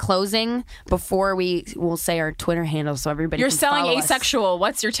to say in closing before we'll say our Twitter handle so everybody You're can selling follow us? Asexual.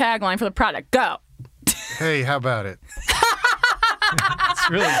 What's your tagline for the product? Go. Hey, how about it? It's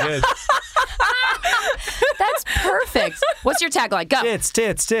really good. That's perfect. What's your tagline? Go.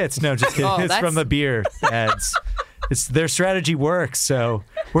 Tits. No, just kidding. Oh, It's that's- from the beer ads. Their strategy works, so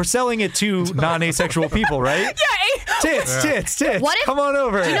we're selling it to non-asexual people, right? Yeah. Tits. What if- Come on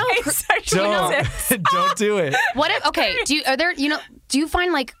over. you know- Asexual. Don't do it. What if? Okay. Do you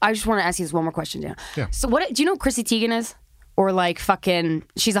find like? I just want to ask you this one more question, Dan. Yeah. So do you know who Chrissy Teigen is? Or like fucking?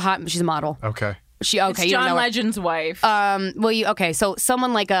 She's a model. Okay. She okay. It's you don't John know her. Legend's wife. So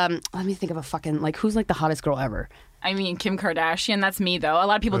someone like let me think of a fucking like who's like the hottest girl ever. I mean, Kim Kardashian. That's me, though. A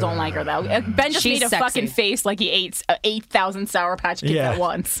lot of people don't like her, though. Ben just She's made a sexy. fucking face like he ate 8,000 Sour Patch Kids Yeah. at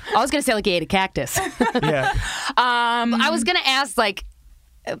once. I was gonna say like he ate a cactus. Yeah. I was gonna ask like.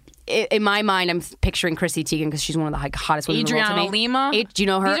 In my mind, I'm picturing Chrissy Teigen because she's one of the hottest women in the world to Adriana me. Lima? Do you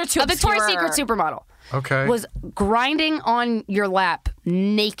know her? These are too a Victoria's obscure. Secret supermodel. Okay. Was grinding on your lap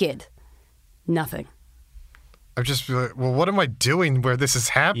naked. Nothing. I'm just like, well, what am I doing where this is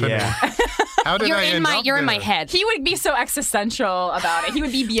happening? Yeah. How did I end up You're in my there? head. He would be so existential about it. He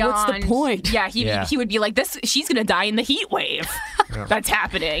would be beyond. What's the point? Yeah, Yeah. he would be like, "This, she's gonna die in the heat wave that's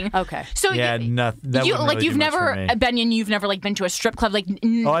happening." Okay. So Yeah, you, that you wouldn't like really you've do much for never me. Benyon, you've never like been to a strip club like.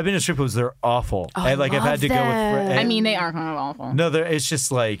 Oh, I've been to strip clubs. They're awful. I've love had to go with. them. I mean, they are kind of awful. No, it's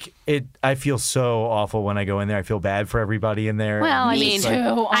just like it. I feel so awful when I go in there. I feel bad for everybody in there. Well, I And mean, it's too. like-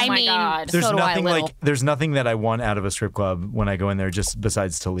 Oh I my mean, God. there's so do I a nothing little. like there's nothing that I want out of a strip club when I go in there, just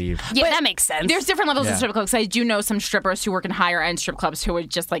besides to leave. Yeah, that makes sense. There's different levels Yeah. of strip clubs. I do know some strippers who work in higher end strip clubs who would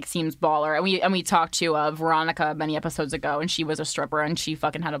just like seems baller. And we talked to Veronica many episodes ago, and she was a stripper and she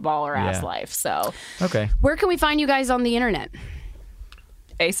fucking had a baller ass Yeah. life. So Okay. Where can we find you guys on the internet?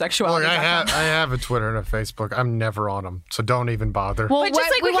 asexual. Look, I have a Twitter and a Facebook. I'm never on them, so don't even bother. Well, But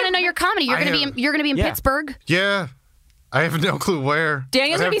just like we we want to can- know your comedy. You're I gonna be have- you're gonna be in Yeah. Pittsburgh. yeah, I have no clue where.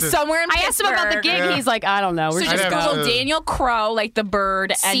 Daniel's I'd gonna be have to- somewhere in I asked him about the Pittsburgh. gig. Yeah. He's like, I don't know. We're So just just I'd have Google to- Daniel Crow, like the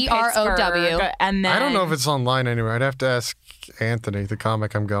bird, and CROW. Pittsburgh, and then I don't know if it's online anywhere. I'd have to ask Anthony, the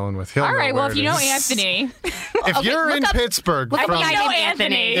comic I'm going with. He'll all know right. Well, where if it you know is. Anthony, If you're in Pittsburgh, look up from, a guy I know named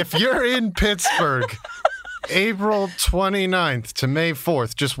Anthony. if you're in Pittsburgh, April 29th to May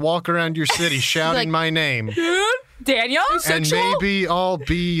 4th, just walk around your city shouting Like- my name, Daniel, and maybe I'll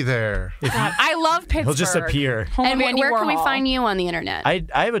be there. God, I love Pittsburgh. He'll just appear. Home And of Andy where can we Warhol. find you on the internet? I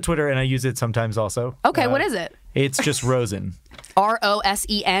have a Twitter and I use it sometimes also. Okay, what is it? It's just Rosen.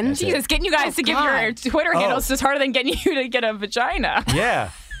 ROSEN. Jesus, getting you guys to give your Twitter handles is harder than getting you to get a vagina Yeah.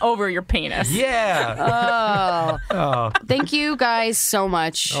 over your penis. Yeah. Thank you guys so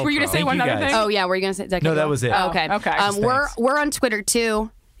much. Were you gonna say Thank one you other guy. thing? Oh yeah, were you gonna say? No, that was it. Oh, okay. okay. We're Thanks. on Twitter too.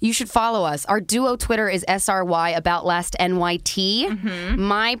 You should follow us. Our duo Twitter is SRY About Last NYT. Mm-hmm.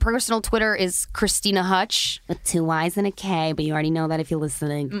 My personal Twitter is Christina Hutch with 2 Y's and a K, but you already know that if you're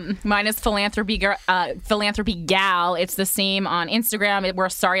listening. Mine is Philanthropy Gal. It's the same on Instagram. We're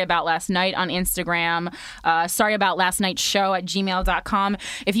Sorry About Last Night on Instagram. Sorry About Last Night Show at gmail.com.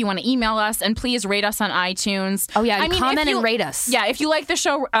 If you want to email us, and please rate us on iTunes. Oh, yeah, and comment and rate us. Yeah, if you like the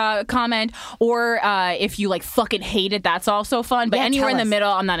show, comment. Or if you like fucking hate it, that's also fun. But Yeah, anywhere in tell the us.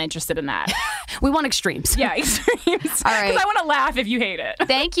 middle, I'm not interested in that. We want extremes. Yeah, extremes. All right. Because I want to laugh if you hate it.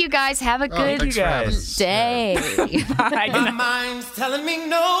 Thank you guys. Have a good thanks for having us. day. Bye. Good My night. mind's telling me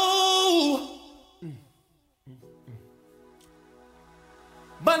no,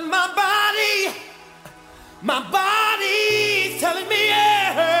 but my body's telling me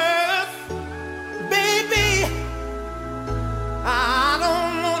yes. Baby, I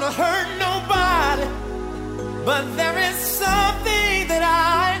don't want to hurt nobody, but there is something that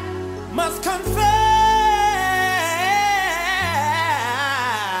I must confess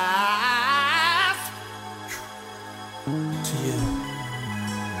to you.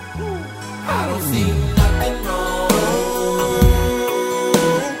 I don't see